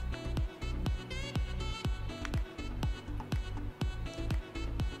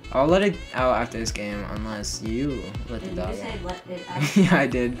 I'll let it out after this game unless you let the dog out. Let it out? Yeah, I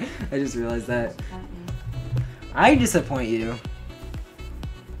did. I just realized that. I disappoint you.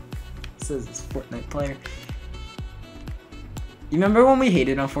 Says this Fortnite player. You remember when we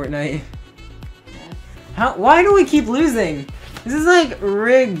hated on Fortnite? Yeah. Why do we keep losing? This is like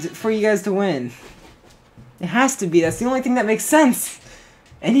rigged for you guys to win. It has to be. That's the only thing that makes sense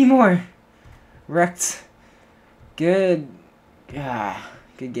anymore. Wrecked. Good. Ah,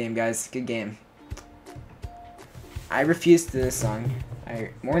 good game, guys. Good game. I refuse to this song.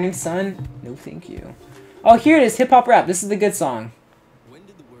 Morning Sun? No, thank you. Oh, here it is. Hip hop rap. This is the good song.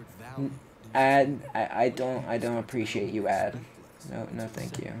 Ad. I don't appreciate you, ad. No, no,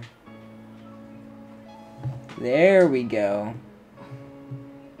 thank you. There we go.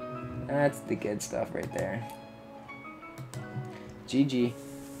 That's the good stuff right there. GG.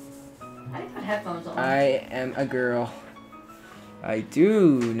 I put headphones on. I am a girl. I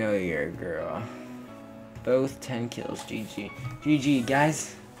do know you're a girl. Both 10 kills. GG. GG,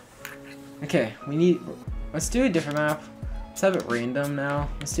 guys. Okay, let's do a different map. Let's have it random now.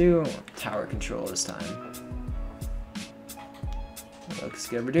 Let's do tower control this time. Looks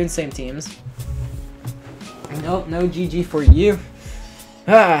good. We're doing the same teams. Nope, no GG for you.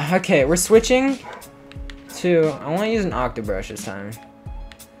 Ah, okay, we're switching to... I want to use an octobrush this time.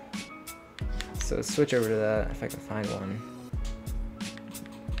 So let's switch over to that, if I can find one.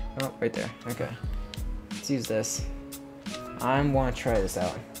 Oh, right there. Okay. Let's use this. I want to try this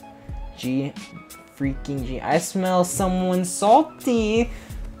out. Freaking G. I smell someone salty.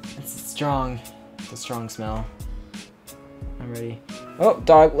 It's strong. It's a strong smell. I'm ready. Oh,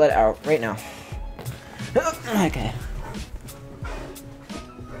 dog, let out right now. Okay.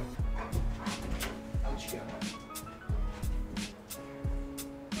 Out you go.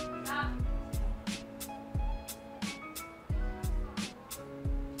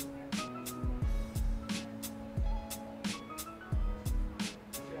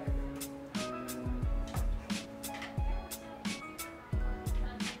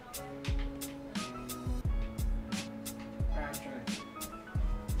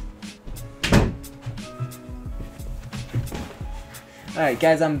 Alright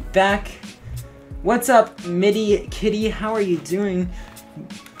guys, I'm back. What's up, Midi Kitty? How are you doing?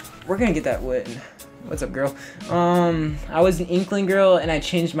 We're gonna get that win. What's up, girl? I was an Inkling girl and I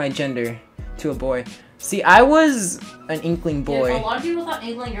changed my gender to a boy. See, I was an Inkling boy. Yeah, a lot of people thought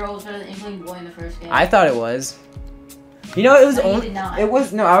Inkling girl was better than Inkling boy in the first game. I thought it was. You know, it was no, only. You did not. It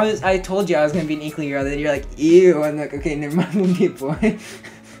was no. I told you I was gonna be an Inkling girl. Then you're like, ew. I'm like, okay, never mind. I'm gonna be a boy.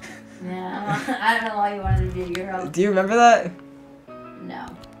 Yeah, I don't know why you wanted to be a girl. Do you remember that? No.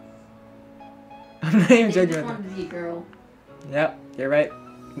 I'm not even I joking just about wanted to be a girl. that. Yep, you're right.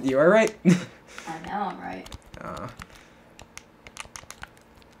 You are right. I know I'm right.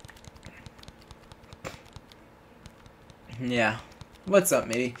 Yeah. What's up,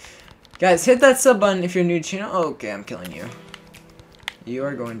 matey? Guys, hit that sub button if you're new to the channel. Oh, okay, I'm killing you. You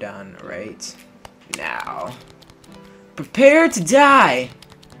are going down right now. Prepare to die.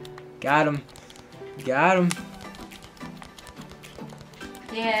 Got him. Got him.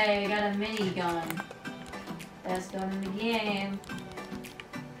 Yay, got a mini gun. Best gun in the game.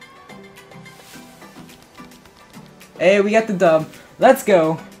 Hey, we got the dub. Let's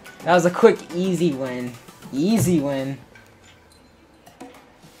go. That was a quick, easy win. Easy win.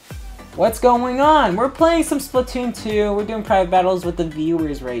 What's going on? We're playing some Splatoon 2. We're doing private battles with the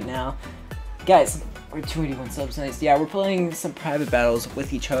viewers right now. Guys, we're 281 subs. Nice. Yeah, we're playing some private battles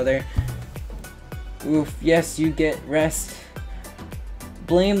with each other. Oof. Yes, you get rest.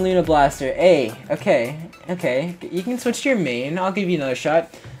 Blame Luna Blaster. Hey, okay. Okay. You can switch to your main. I'll give you another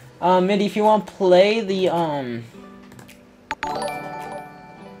shot. Midi, if you want to play the,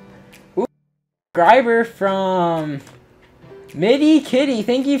 subscriber from Midi Kitty.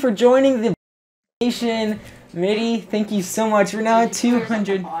 Thank you for joining the nation. Midi, thank you so much. We're now at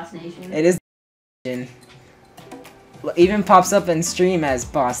 200. It is nation. Even pops up in stream as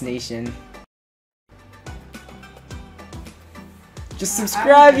Boss Nation. Just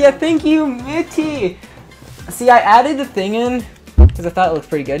subscribe. Yeah, thank you, Mitty. See, I added the thing in because I thought it looked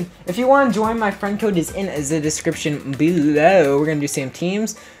pretty good. If you want to join, my friend code is in the description below. We're gonna do same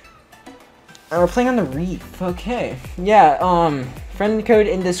teams. And we're playing on the reef. Okay. Yeah. Friend code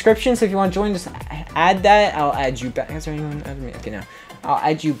in description. So if you want to join, just add that. I'll add you back. Is there anyone add me? Okay, now I'll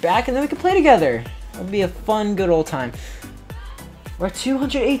add you back, and then we can play together. It'll be a fun, good old time. We're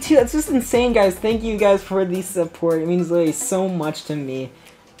 282. That's just insane, guys. Thank you guys for the support. It means literally so much to me.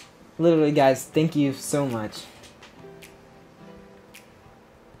 Literally, guys, thank you so much.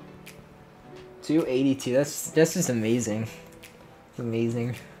 282. That's just amazing. It's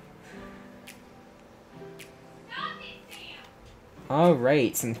amazing. All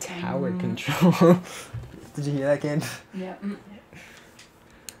right, some tower control. Did you hear that, kid? Yeah.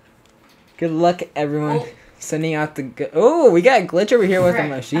 Good luck, everyone. Oh. Sending out the oh, we got a glitch over here with a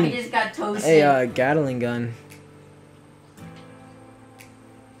machine. I just got toasted. Hey, Gatling gun.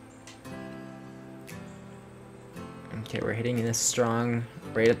 Okay, we're hitting this strong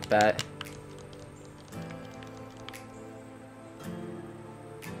right at the bat.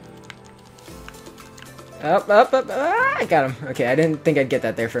 Up, up, up. Ah, I got him. Okay, I didn't think I'd get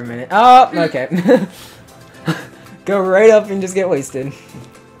that there for a minute. Oh, okay. Go right up and just get wasted.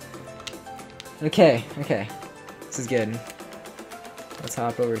 Okay, okay. This is good. Let's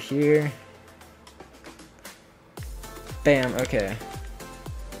hop over here. Bam, okay.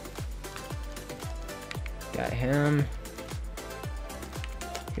 Got him.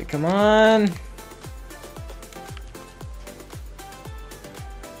 Okay, come on.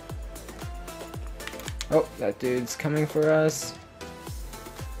 Oh, that dude's coming for us.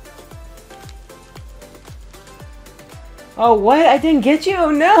 Oh, what? I didn't get you?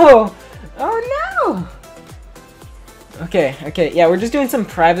 Oh, no! Oh, no! Okay, okay. Yeah, we're just doing some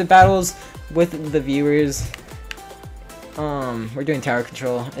private battles with the viewers. We're doing tower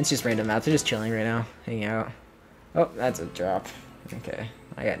control. It's just random maps. They're just chilling right now. Hanging out. Oh, that's a drop. Okay.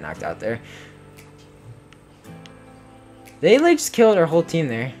 I got knocked out there. They like just killed our whole team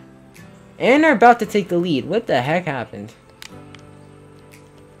there. And are about to take the lead. What the heck happened?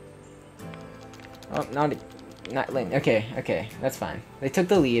 Oh, not lane. Okay, okay, that's fine. They took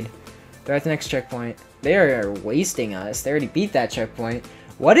the lead. They're at the next checkpoint. They are wasting us. They already beat that checkpoint.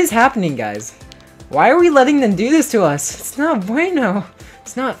 What is happening, guys? Why are we letting them do this to us? It's not bueno.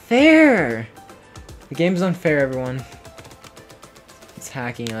 It's not fair. The game's unfair, everyone. It's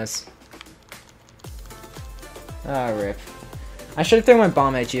hacking us. Ah, rip. I should have thrown my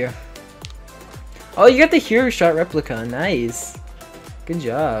bomb at you. Oh, you got the hero shot replica. Nice. Good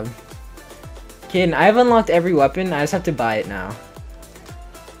job. Kaden, I've unlocked every weapon. I just have to buy it now.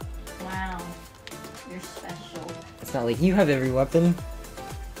 Wow. You're special. It's not like you have every weapon.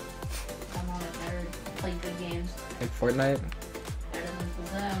 I'm not a nerd. I play good games. Like Fortnite? Better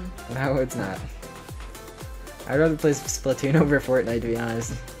than them. No, it's not. I'd rather play Splatoon over Fortnite, to be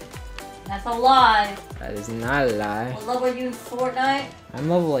honest. That's a lie. That is not a lie. What level are you in Fortnite? I'm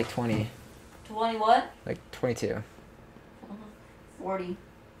level like 20. 20 what? Like 22. 40.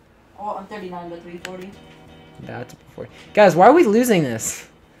 Oh, I'm 39, but 340. That's 40. Guys, why are we losing this?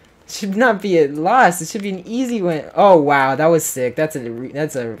 It should not be a loss. It should be an easy win. Oh wow, that was sick. That's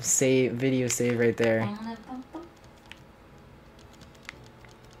a save video save right there.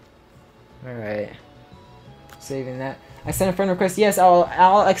 All right, saving that. I sent a friend request. Yes,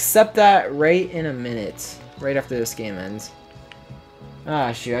 I'll accept that right in a minute. Right after this game ends.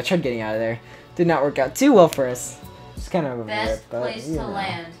 Ah shoot, I tried getting out of there. Did not work out too well for us. Just kind of best place to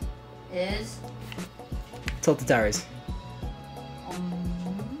land is Tilted Towers.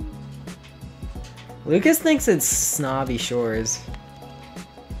 Lucas thinks it's Snobby Shores.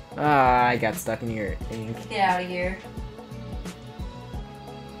 Ah, I got stuck in your ink. Get out of here.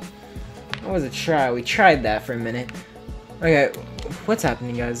 That was a try. We tried that for a minute. Okay, what's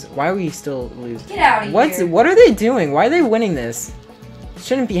happening, guys? Why are we still losing? Get out of here. What are they doing? Why are they winning this? It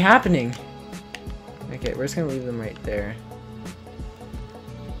shouldn't be happening. Okay, we're just gonna leave them right there.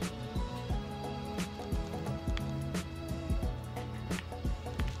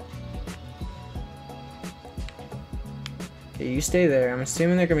 Okay, you stay there. I'm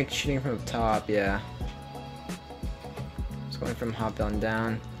assuming they're gonna be shooting from the top, yeah. Just going from hop on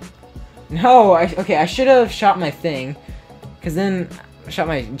down. No, okay, I should have shot my thing. Because then I shot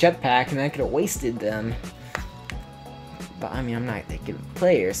my jetpack and I could have wasted them. But I mean, I'm not that good of a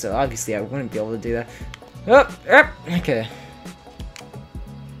player, so obviously I wouldn't be able to do that. Up, okay.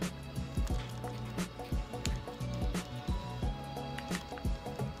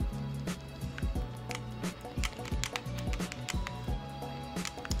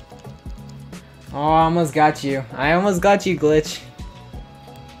 Oh, I almost got you. I almost got you, Glitch.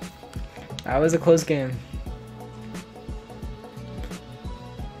 That was a close game.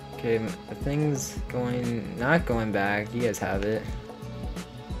 Okay, the thing's not going back. You guys have it.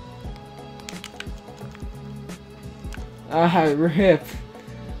 Ah, rip.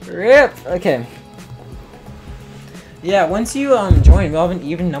 Rip! Okay. Yeah, once you join, we'll have an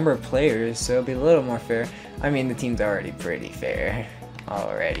even number of players, so it'll be a little more fair. I mean, the team's already pretty fair.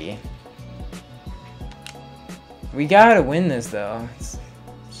 Already. We gotta win this, though.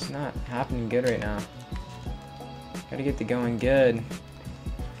 It's not happening good right now. Gotta get the going good.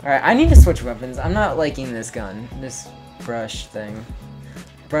 Alright, I need to switch weapons. I'm not liking this gun. This brush thing.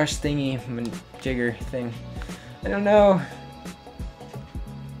 Brush thingy, jigger thing. I don't know.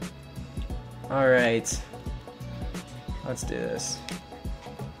 Alright. Let's do this.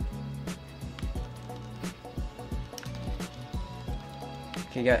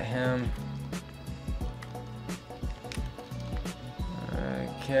 Okay, got him.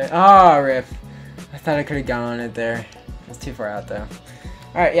 Okay. Oh, rip. I thought I could have gone on it there. It's too far out, though.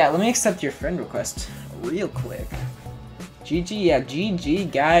 Alright, yeah, let me accept your friend request real quick. GG, yeah, GG,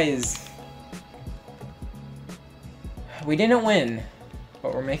 guys. We didn't win,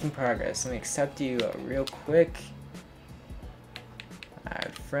 but we're making progress. Let me accept you real quick.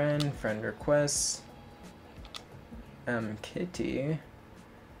 Add friend requests. Kitty.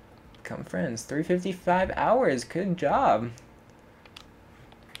 Become friends. 355 hours. Good job.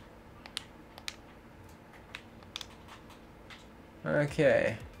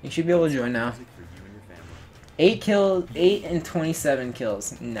 Okay, you should be able to join now. 8 kills, 8 and 27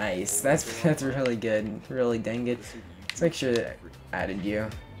 kills. Nice. That's really good. Really dang good. Let's make sure that I added you.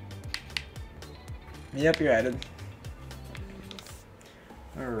 Yep, you're added.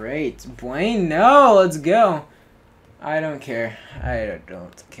 Alright, bueno, let's go. I don't care. I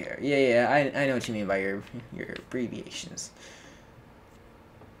don't care. Yeah, I know what you mean by your abbreviations.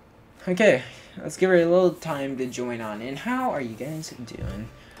 Okay, let's give her a little time to join on in. How are you guys doing?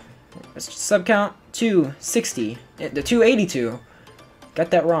 Let's sub count 260. The 282.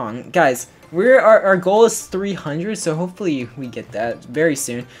 Got that wrong. Guys, our goal is 300, so hopefully we get that very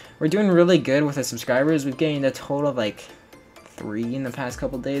soon. We're doing really good with the subscribers. We've gained a total of like 3 in the past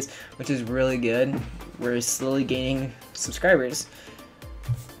couple days, which is really good. We're slowly gaining subscribers,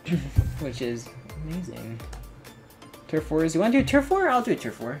 which is amazing. Turf 4s. You want to do Turf 4? I'll do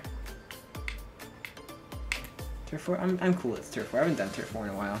Turf 4. Turf 4? I'm cool with Turf 4. I haven't done Turf 4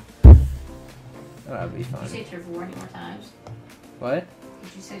 in a while. Oh, that would be fun. Did you say Turf 4 any more times? What?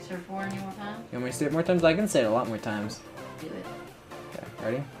 Did you say Turf 4 any more times? You want me to say it more times? I can say it a lot more times. Do it. Okay,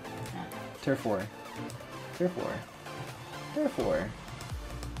 ready? Yeah. Turf 4. Turf 4. Turf 4.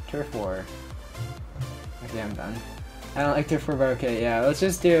 Turf 4. Okay, I'm done. I don't like Turf 4, but okay, yeah, let's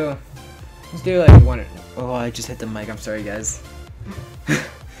do like one. Oh, I just hit the mic. I'm sorry, guys.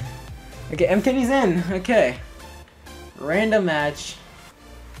 Okay, MKD's in. Okay. Random match.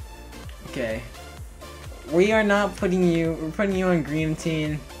 Okay. We are not putting you. We're putting you on green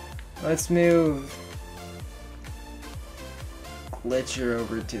team. Let's move Glitcher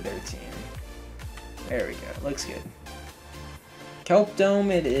over to their team. There we go. Looks good. Kelp Dome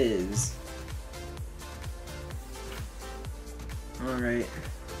it is. Alright.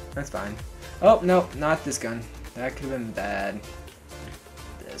 That's fine. Oh, no, not this gun. That could have been bad.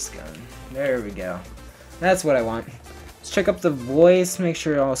 This gun. There we go. That's what I want. Let's check up the voice, make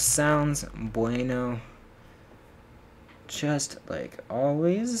sure it all sounds bueno. Just like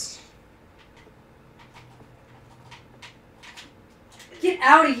always. Get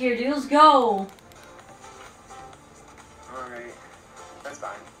out of here, dude. Let's go. Alright. That's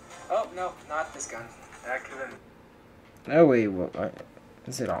fine. Oh, no, not this gun. That could have been... Oh, wait, what?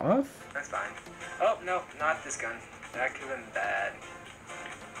 Is it off? That's fine. Oh, no, not this gun. That could have been bad.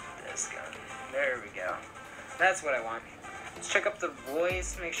 This gun. There we go. That's what I want. Let's check up the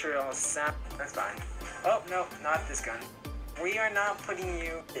voice, make sure it all sounds... That's fine. Oh, no, not this gun. We are not putting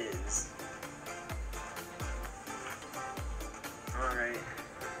you is. Alright.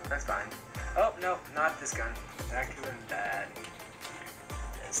 That's fine. Oh, no, not this gun. That could have been bad.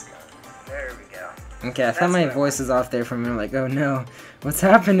 This gun. There we go. Okay, I thought my voice was off there for a minute, like, oh no, what's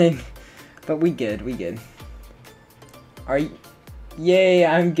happening? But we good, we good. Are you... Yay,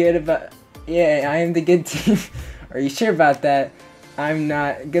 I'm good about... Yeah, I am the good team. Are you sure about that? I'm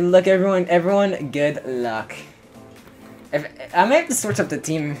not. Good luck, everyone. Everyone, good luck. I may have to switch up the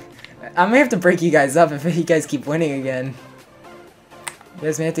team. I may have to break you guys up if you guys keep winning again. You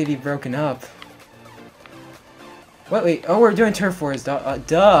guys may have to be broken up. Wait. Oh, we're doing Turf Wars.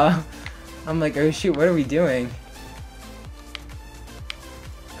 Duh. I'm like, oh shoot, what are we doing?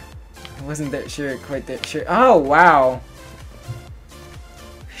 I wasn't that sure, quite that sure. Oh, wow.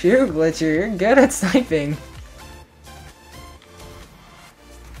 Shoot, Glitcher, you're good at sniping.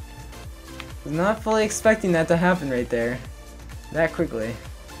 Was not fully expecting that to happen right there. That quickly.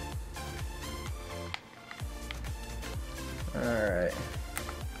 Alright.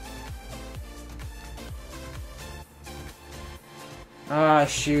 Ah,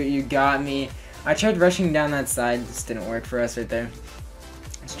 shoot, you got me. I tried rushing down that side, just didn't work for us right there.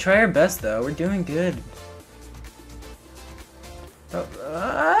 Let's try our best though, we're doing good.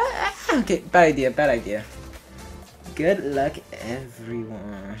 Oh, okay, bad idea. Good luck,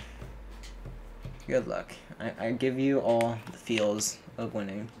 everyone. Good luck. I give you all the feels of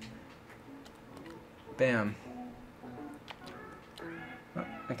winning. Bam. Oh,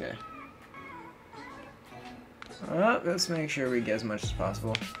 okay. Let's make sure we get as much as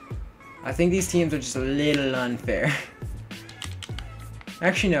possible. I think these teams are just a little unfair.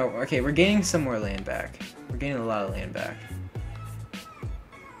 Actually, no. Okay, we're gaining some more land back. We're gaining a lot of land back.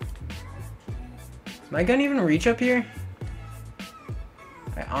 Is my gun even reach up here?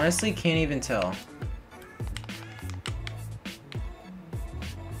 I honestly can't even tell.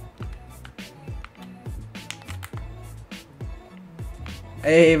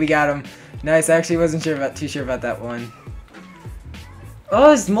 Hey, we got him. Nice. I actually wasn't too sure about that one.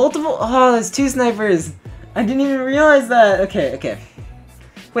 Oh, it's multiple. Oh, there's 2 snipers. I didn't even realize that. Okay, okay.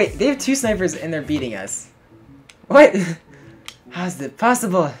 Wait, they have 2 snipers and they're beating us. What? How's it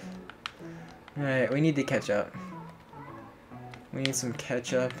possible? Alright, we need to catch up. We need some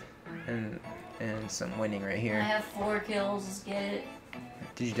catch up and some winning right I here. have 4 kills. Let's get it.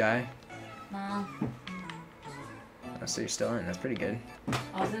 Did you die? No. Oh, so you're still in. That's pretty good.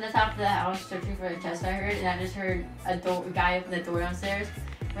 I was in the top of the house searching for a chest I heard, and I just heard a guy open the door downstairs.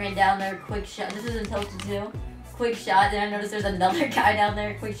 Ran down there, quick shot. This is in Tilted too. Quick shot. Then I noticed there's another guy down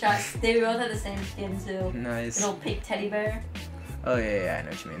there. Quick shot. They both had the same skin too. Nice. Little pink teddy bear. Oh yeah, I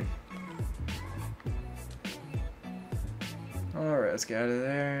know what you mean. Alright, let's get out of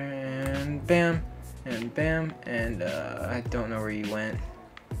there, and bam, and I don't know where you went.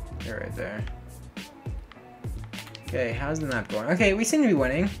 You're right there. Okay, how's the map going? Okay, we seem to be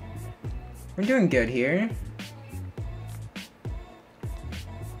winning. We're doing good here.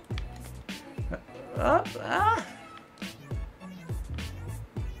 Up, ah!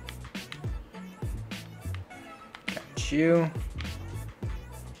 Got you.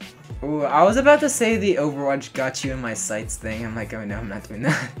 Ooh, I was about to say the Overwatch got you in my sights thing. I'm like, oh no, I'm not doing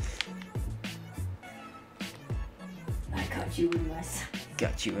that. I got you in my sight.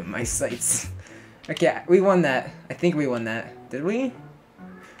 Got you in my sights. Okay, we won that. I think we won that. Did we?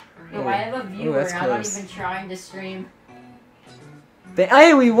 Yo, I have a viewer. that's I'm not close. even trying to stream.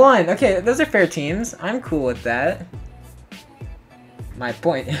 Hey, we won! Okay, those are fair teams. I'm cool with that. My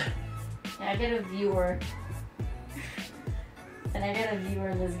point. Yeah, I get a viewer. And I get a viewer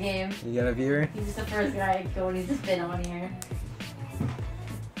in this game. You got a viewer? He's the first guy I go and he's just been on here.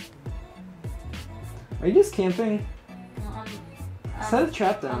 Are you just camping? Well, Set a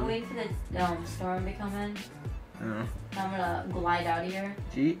trap I'm down. waiting for the storm to come in. Oh. I'm gonna glide out of here.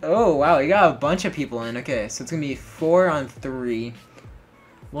 Gee. Oh, wow, you got a bunch of people in. Okay, so it's gonna be 4 on 3.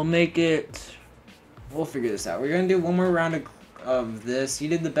 We'll make it... We'll figure this out. We're gonna do one more round of this. You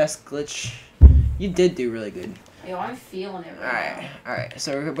did the best glitch. You did do really good. Yo, I'm feeling it right now. Alright.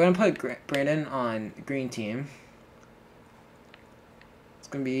 So we're gonna put Brandon on green team. It's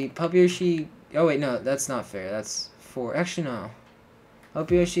gonna be Puppy Yoshi... Oh, wait, no, that's not fair. That's 4. Actually, no.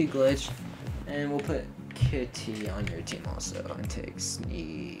 Puppy Yoshi, Glitch. And we'll put Kitty on your team also. And take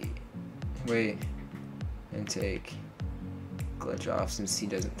Sneak... Wait. And take Glitch off since he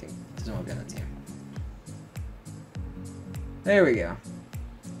doesn't want to be on the team. There we go.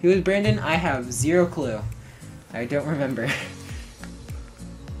 Who is Brandon? I have 0 clue. I don't remember.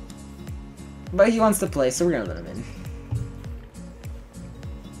 But he wants to play, so we're gonna let him in.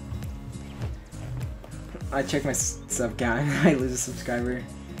 I check my sub count and I lose a subscriber.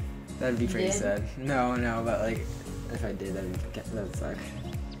 That'd be pretty sad. No, but like, if I did, that'd suck.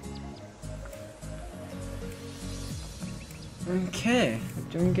 Okay, we're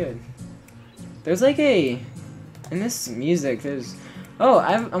doing good. There's like in this music, there's... Oh,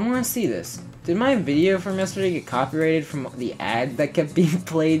 I want to see this. Did my video from yesterday get copyrighted from the ad that kept being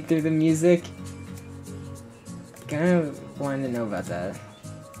played through the music? Kind of wanted to know about that.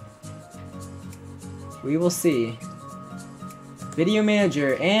 We will see. Video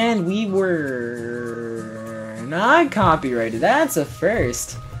manager, and we were not copyrighted. That's a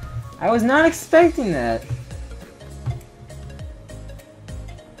first. I was not expecting that.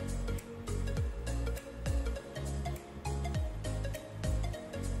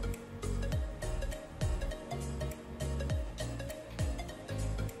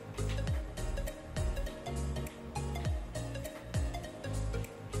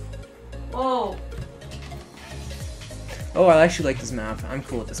 Whoa! Oh, I actually like this map. I'm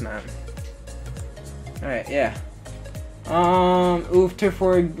cool with this map. Alright, yeah. Oof to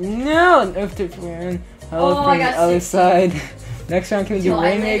forward. No! Oof to forward. Hello from the other side. Next round, can we do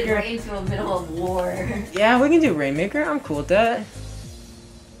Rainmaker? I landed right into the middle of war. Yeah, we can do Rainmaker. I'm cool with that.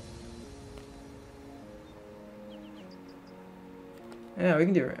 Yeah, we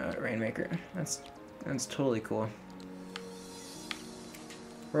can do Rainmaker. That's totally cool.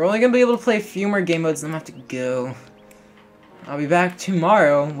 We're only gonna be able to play a few more game modes, then I'm gonna have to go. I'll be back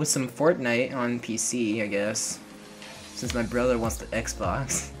tomorrow with some Fortnite on PC, I guess. Since my brother wants the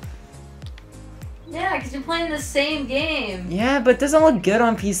Xbox. Yeah, because you're playing the same game. Yeah, but it doesn't look good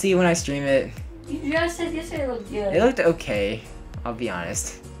on PC when I stream it. You just said yesterday it looked good. It looked okay, I'll be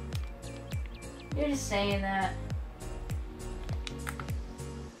honest. You're just saying that.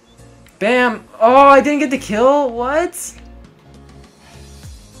 Bam! Oh, I didn't get the kill? What?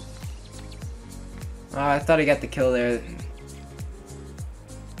 Oh, I thought I got the kill there.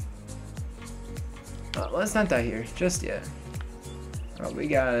 Oh, let's not die here just yet. Oh, we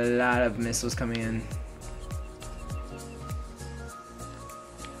got a lot of missiles coming in.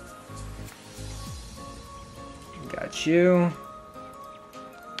 Got you.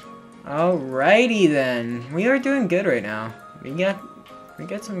 Alrighty then. We are doing good right now. We got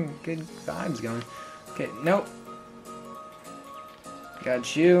some good vibes going. Okay, nope.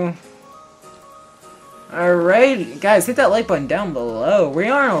 Got you. Alright, guys, hit that like button down below. We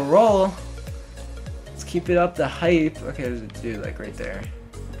are on a roll. Let's keep it up the hype. Okay, there's a dude like right there.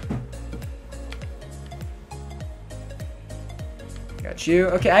 Got you.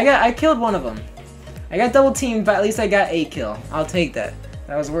 Okay, I killed one of them. I got double teamed, but at least I got a kill. I'll take that.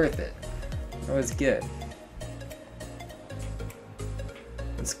 That was worth it. That was good.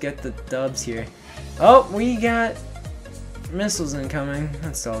 Let's get the dubs here. Oh, we got missiles incoming.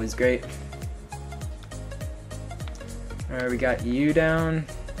 That's always great. Alright, we got you down.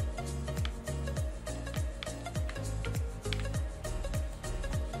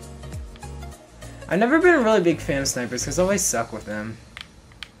 I've never been a really big fan of snipers because I always suck with them.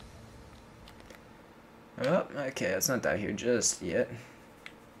 Oh, okay, let's not die here just yet.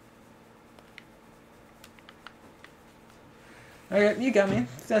 Alright, you got me.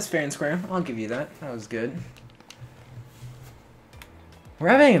 That's fair and square. I'll give you that. That was good. We're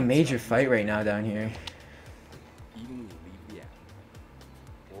having a major fight right now down here. Even when you leave the app,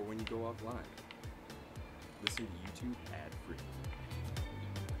 or when you go offline, listen to YouTube ad-free.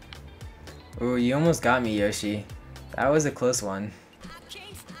 Ooh, you almost got me, Yoshi. That was a close one.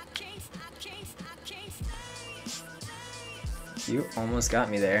 You almost got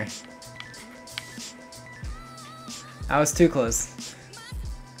me there. I was too close.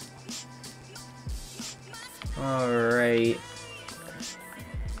 Alright.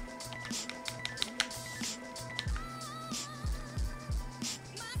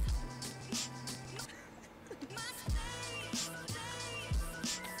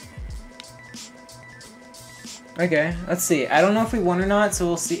 Okay, let's see. I don't know if we won or not, so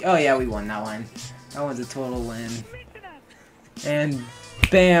we'll see. Oh yeah, we won that one. That one's a total win. And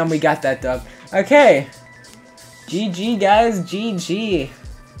bam, we got that dub. Okay. GG, guys. GG.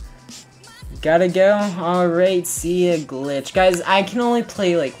 Gotta go. Alright, see ya, glitch. Guys, I can only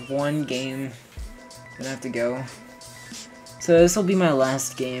play like one game. Gonna have to go. So this will be my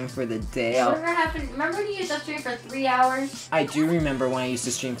last game for the day. Whatever happened? Remember when you used to stream for 3 hours? I do remember when I used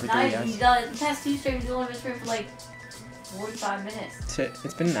to stream for 3 hours. The past 2 streams, you only been streaming for like 45 minutes.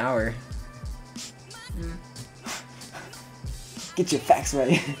 It's been an hour. Mm. Get your facts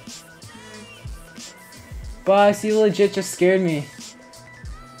right. Boss, you legit just scared me.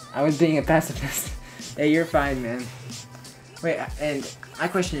 I was being a pacifist. Hey, you're fine, man. Wait, and my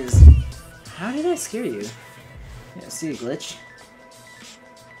question is, how did I scare you? Yeah, see a glitch?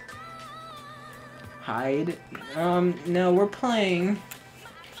 Hide. No, we're playing.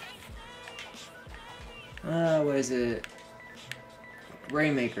 What is it?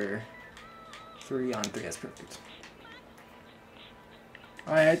 Rainmaker. 3 on 3, that's perfect.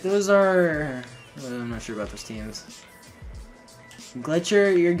 Alright, those are... I'm not sure about those teams.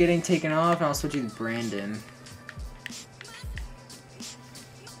 Glitcher, you're getting taken off, and I'll switch you to Brandon.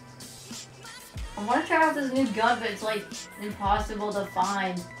 I want to try out this new gun, but it's like impossible to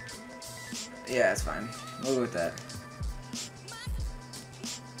find. Yeah, it's fine. We'll go with that.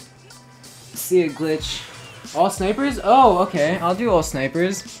 See a glitch. All snipers? Oh, okay. I'll do all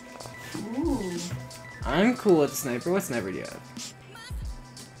snipers. Ooh. I'm cool with sniper. What sniper do you have?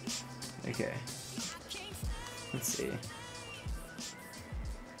 Okay. Let's see.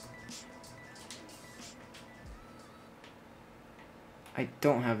 I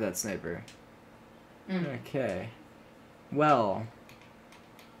don't have that sniper. Okay. Well.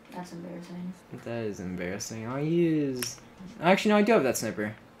 That's embarrassing. That is embarrassing. I'll use... Actually, no, I do have that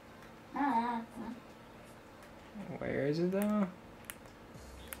sniper. Where is it, though?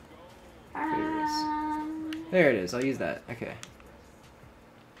 There it is. I'll use that. Okay.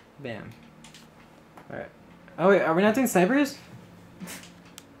 Bam. Alright. Oh, wait. Are we not doing snipers?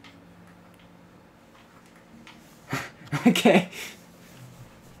 Okay.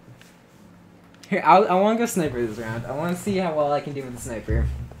 Here, I want to go sniper this round. I want to see how well I can do with the sniper.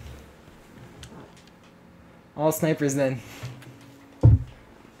 All snipers then.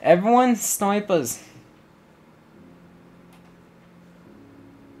 Everyone snipers.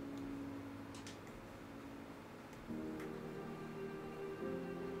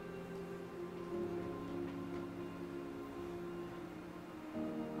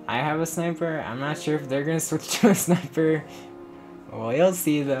 I have a sniper. I'm not sure if they're gonna switch to a sniper. Well, you'll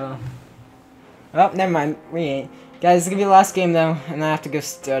see though. Oh, never mind. We ain't. Guys, it's gonna be the last game though, and I have to go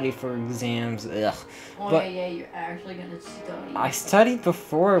study for exams. Ugh. Oh But- yeah, you're actually gonna study. I studied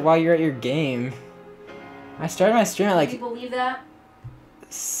before while you're at your game. I started my stream at Can you like believe that?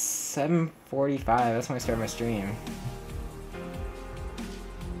 7:45. That's when I started my stream.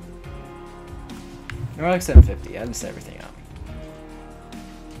 Or like 7:50. I just set everything up.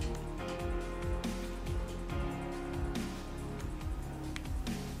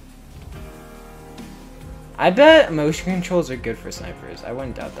 I bet motion controls are good for snipers. I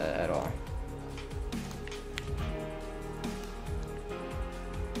wouldn't doubt that at all.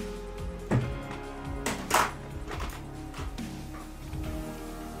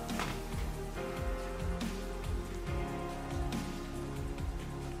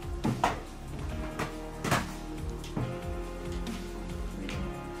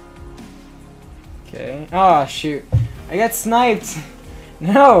 Okay. Oh shoot. I got sniped.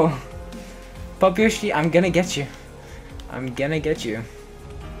 No. Puppy Yoshi, I'm gonna get you. I'm gonna get you.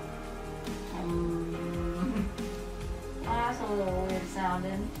 That's a little weird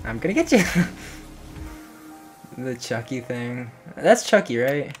sounding. I'm gonna get you. The Chucky thing. That's Chucky,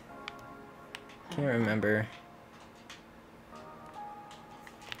 right? Can't remember.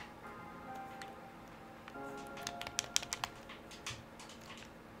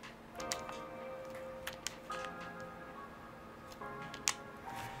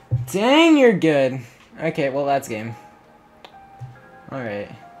 Dang, you're good. Okay, well, that's game. Alright.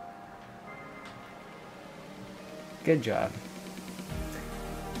 Good job.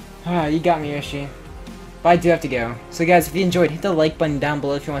 Ah, you got me, Yoshi. But I do have to go. So guys, if you enjoyed, hit the like button down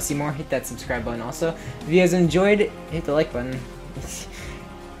below if you want to see more. Hit that subscribe button also. If you guys enjoyed, hit the like button.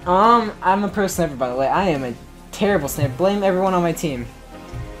 I'm a pro sniper, by the way. I am a terrible sniper. Blame everyone on my team.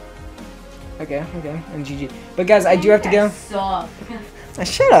 Okay, and GG. But guys, I do have to go. Suck.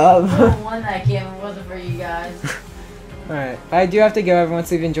 Shut up. I won that game if it wasn't for you guys. Alright, I do have to go, everyone,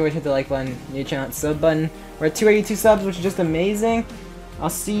 so if you enjoyed, hit the like button, new channel, sub button. We're at 282 subs, which is just amazing. I'll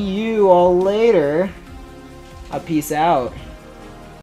see you all later. Peace out.